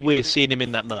really weird seeing him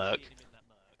in that Merc.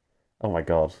 Oh my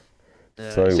god,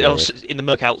 so weird. Also in the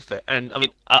Merc outfit, and I mean,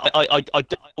 I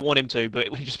don't want him to, but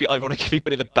it would just be ironic if he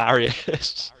put in the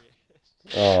barriers.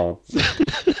 Oh,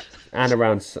 and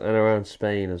around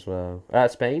Spain as well.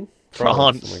 Spain, France. Oh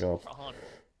my France. god,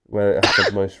 where it has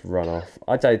the most runoff.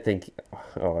 I don't think.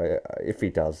 Oh, if he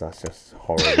does, that's just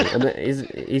horrible. And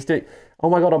he's doing. Oh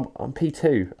my god, I'm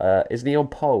P2. Isn't he on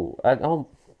pole? Oh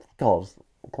god,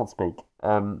 I can't speak.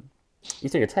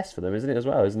 He's doing a test for them, isn't it as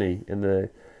well? Isn't he in the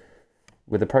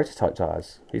with the prototype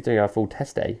tires? He's doing a full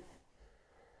test day.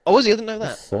 Oh, was he? I didn't know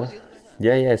that. That's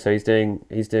yeah, yeah. So he's doing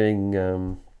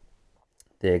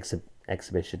the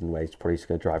exhibition where he's probably just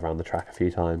going to drive around the track a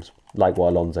few times, like what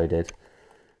Alonso did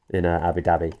in Abu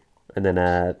Dhabi. And then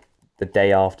the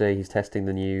day after, he's testing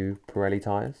the new Pirelli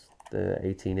tyres, the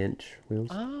 18-inch wheels.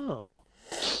 Oh,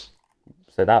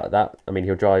 So that I mean,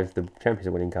 he'll drive the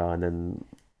championship winning car and then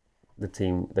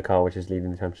the car which is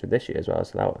leading the championship this year as well.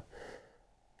 So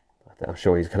I'm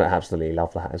sure he's going to absolutely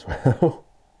love that as well.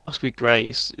 must be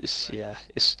great. Yeah,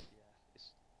 it's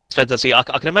fantastic. I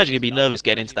can imagine you'd be nervous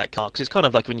getting into that car because it's kind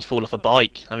of like when you fall off a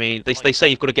bike. I mean, they say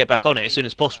you've got to get back on it as soon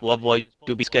as possible, otherwise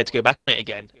you'll be scared to go back on it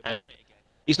again. And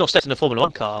he's not stepped in a Formula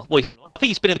One car. Well, I think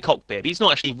he's been in the cockpit, but he's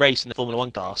not actually raced in the Formula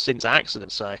One car since that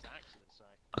accident. So I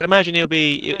can imagine he'll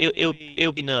be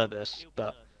nervous,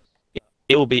 but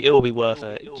it will be worth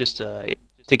it just to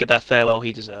get that farewell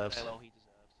he deserves.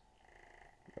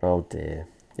 Oh dear.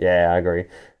 Yeah, I agree.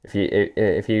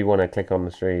 If you want to click on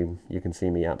the stream, you can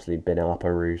see me absolutely bin up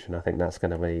a Rouge, and I think that's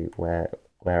going to be where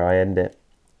I end it.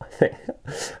 I think.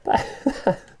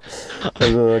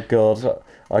 Oh God,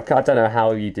 I don't know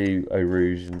how you do Eau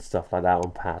Rouge and stuff like that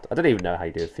on pad. I don't even know how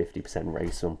you do a 50%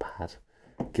 race on pad.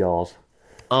 God,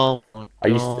 Oh my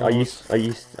god.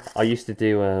 I used to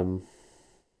do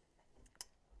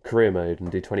career mode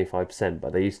and do 25%,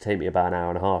 but they used to take me about an hour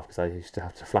and a half because I used to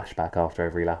have to flashback after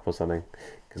every lap or something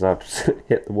because I'd just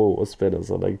hit the wall or spin or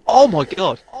something. Oh my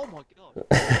god.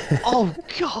 Oh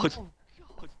god.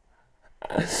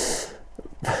 That's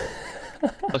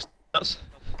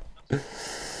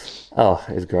Oh,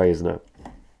 it's great, isn't it?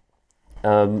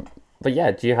 But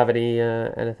yeah, do you have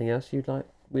anything else you like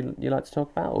to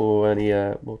talk about, or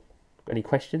any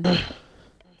questions?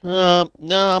 no,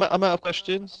 I'm out of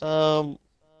questions. I've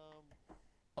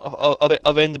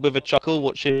ended with a chuckle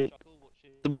watching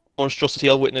the monstrosity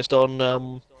I witnessed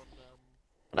on.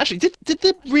 Actually, did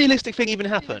the realistic thing even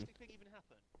happen?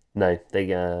 No,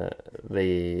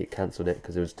 they cancelled it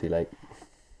because it was too late,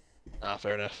 Ah,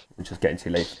 fair enough. which is getting too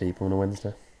late for people on a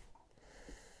Wednesday.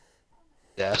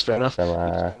 Yeah, that's fair enough.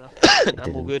 So it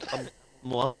I'm all didn't. good.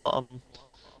 More, I'm,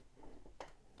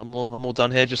 I'm all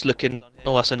done here. Just looking.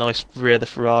 Oh, that's a nice rear the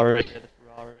Ferrari.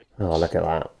 Oh, look at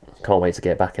that! Can't wait to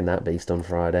get back in that beast on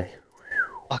Friday.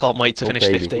 I can't wait to Oh finish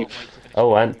baby. 15th.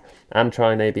 Oh, and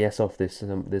try an ABS off this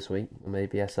week. I'm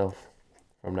ABS off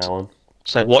from now on.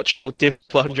 So watch Div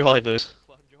 1 drivers.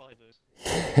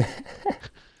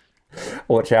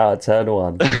 Watch out at turn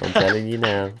one. I'm telling you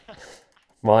now.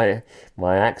 My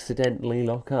accidentally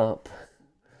lock up.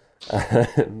 I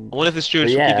wonder if the But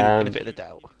stewards will give you the yeah, benefit of the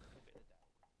doubt.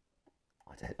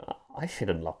 I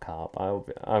shouldn't lock up. I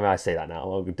mean, I say that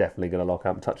now. I'm definitely going to lock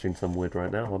up. I'm touching some wood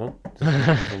right now. Hold on. Just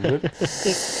touching some wood.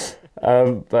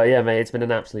 But yeah, mate, it's been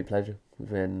an absolute pleasure.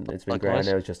 It's been great. I Likewise.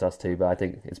 know it's just us two, but I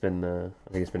think it's been a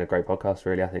great podcast.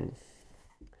 Really, I think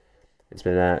it's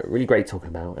been really great talking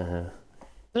about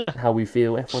how we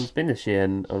feel F1's been this year,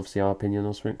 and obviously our opinion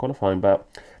on sprint qualifying. But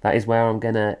that is where I'm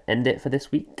gonna end it for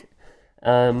this week.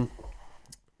 Um,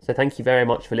 so thank you very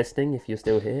much for listening. If you're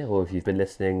still here, or if you've been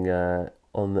listening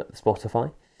on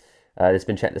Spotify, it's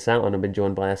been Check This Out, and I've been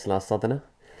joined by SLR Southerner.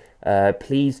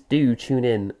 Please do tune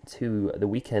in to the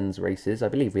weekend's races. I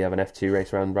believe we have an F2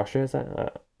 race around Russia. Is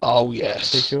that Oh pretty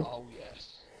yes. sure?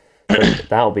 So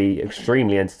that'll be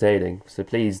extremely entertaining. So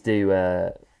please do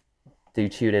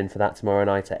tune in for that tomorrow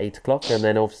night at 8 o'clock, and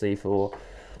then obviously for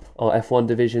our F1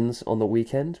 divisions on the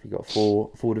weekend, we've got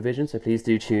four divisions. So please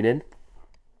do tune in,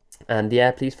 and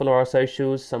yeah, please follow our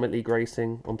socials: Summit League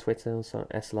Racing on Twitter, so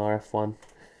SLRF1.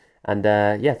 And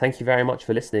yeah, thank you very much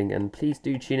for listening, and please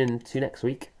do tune in to next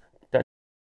week.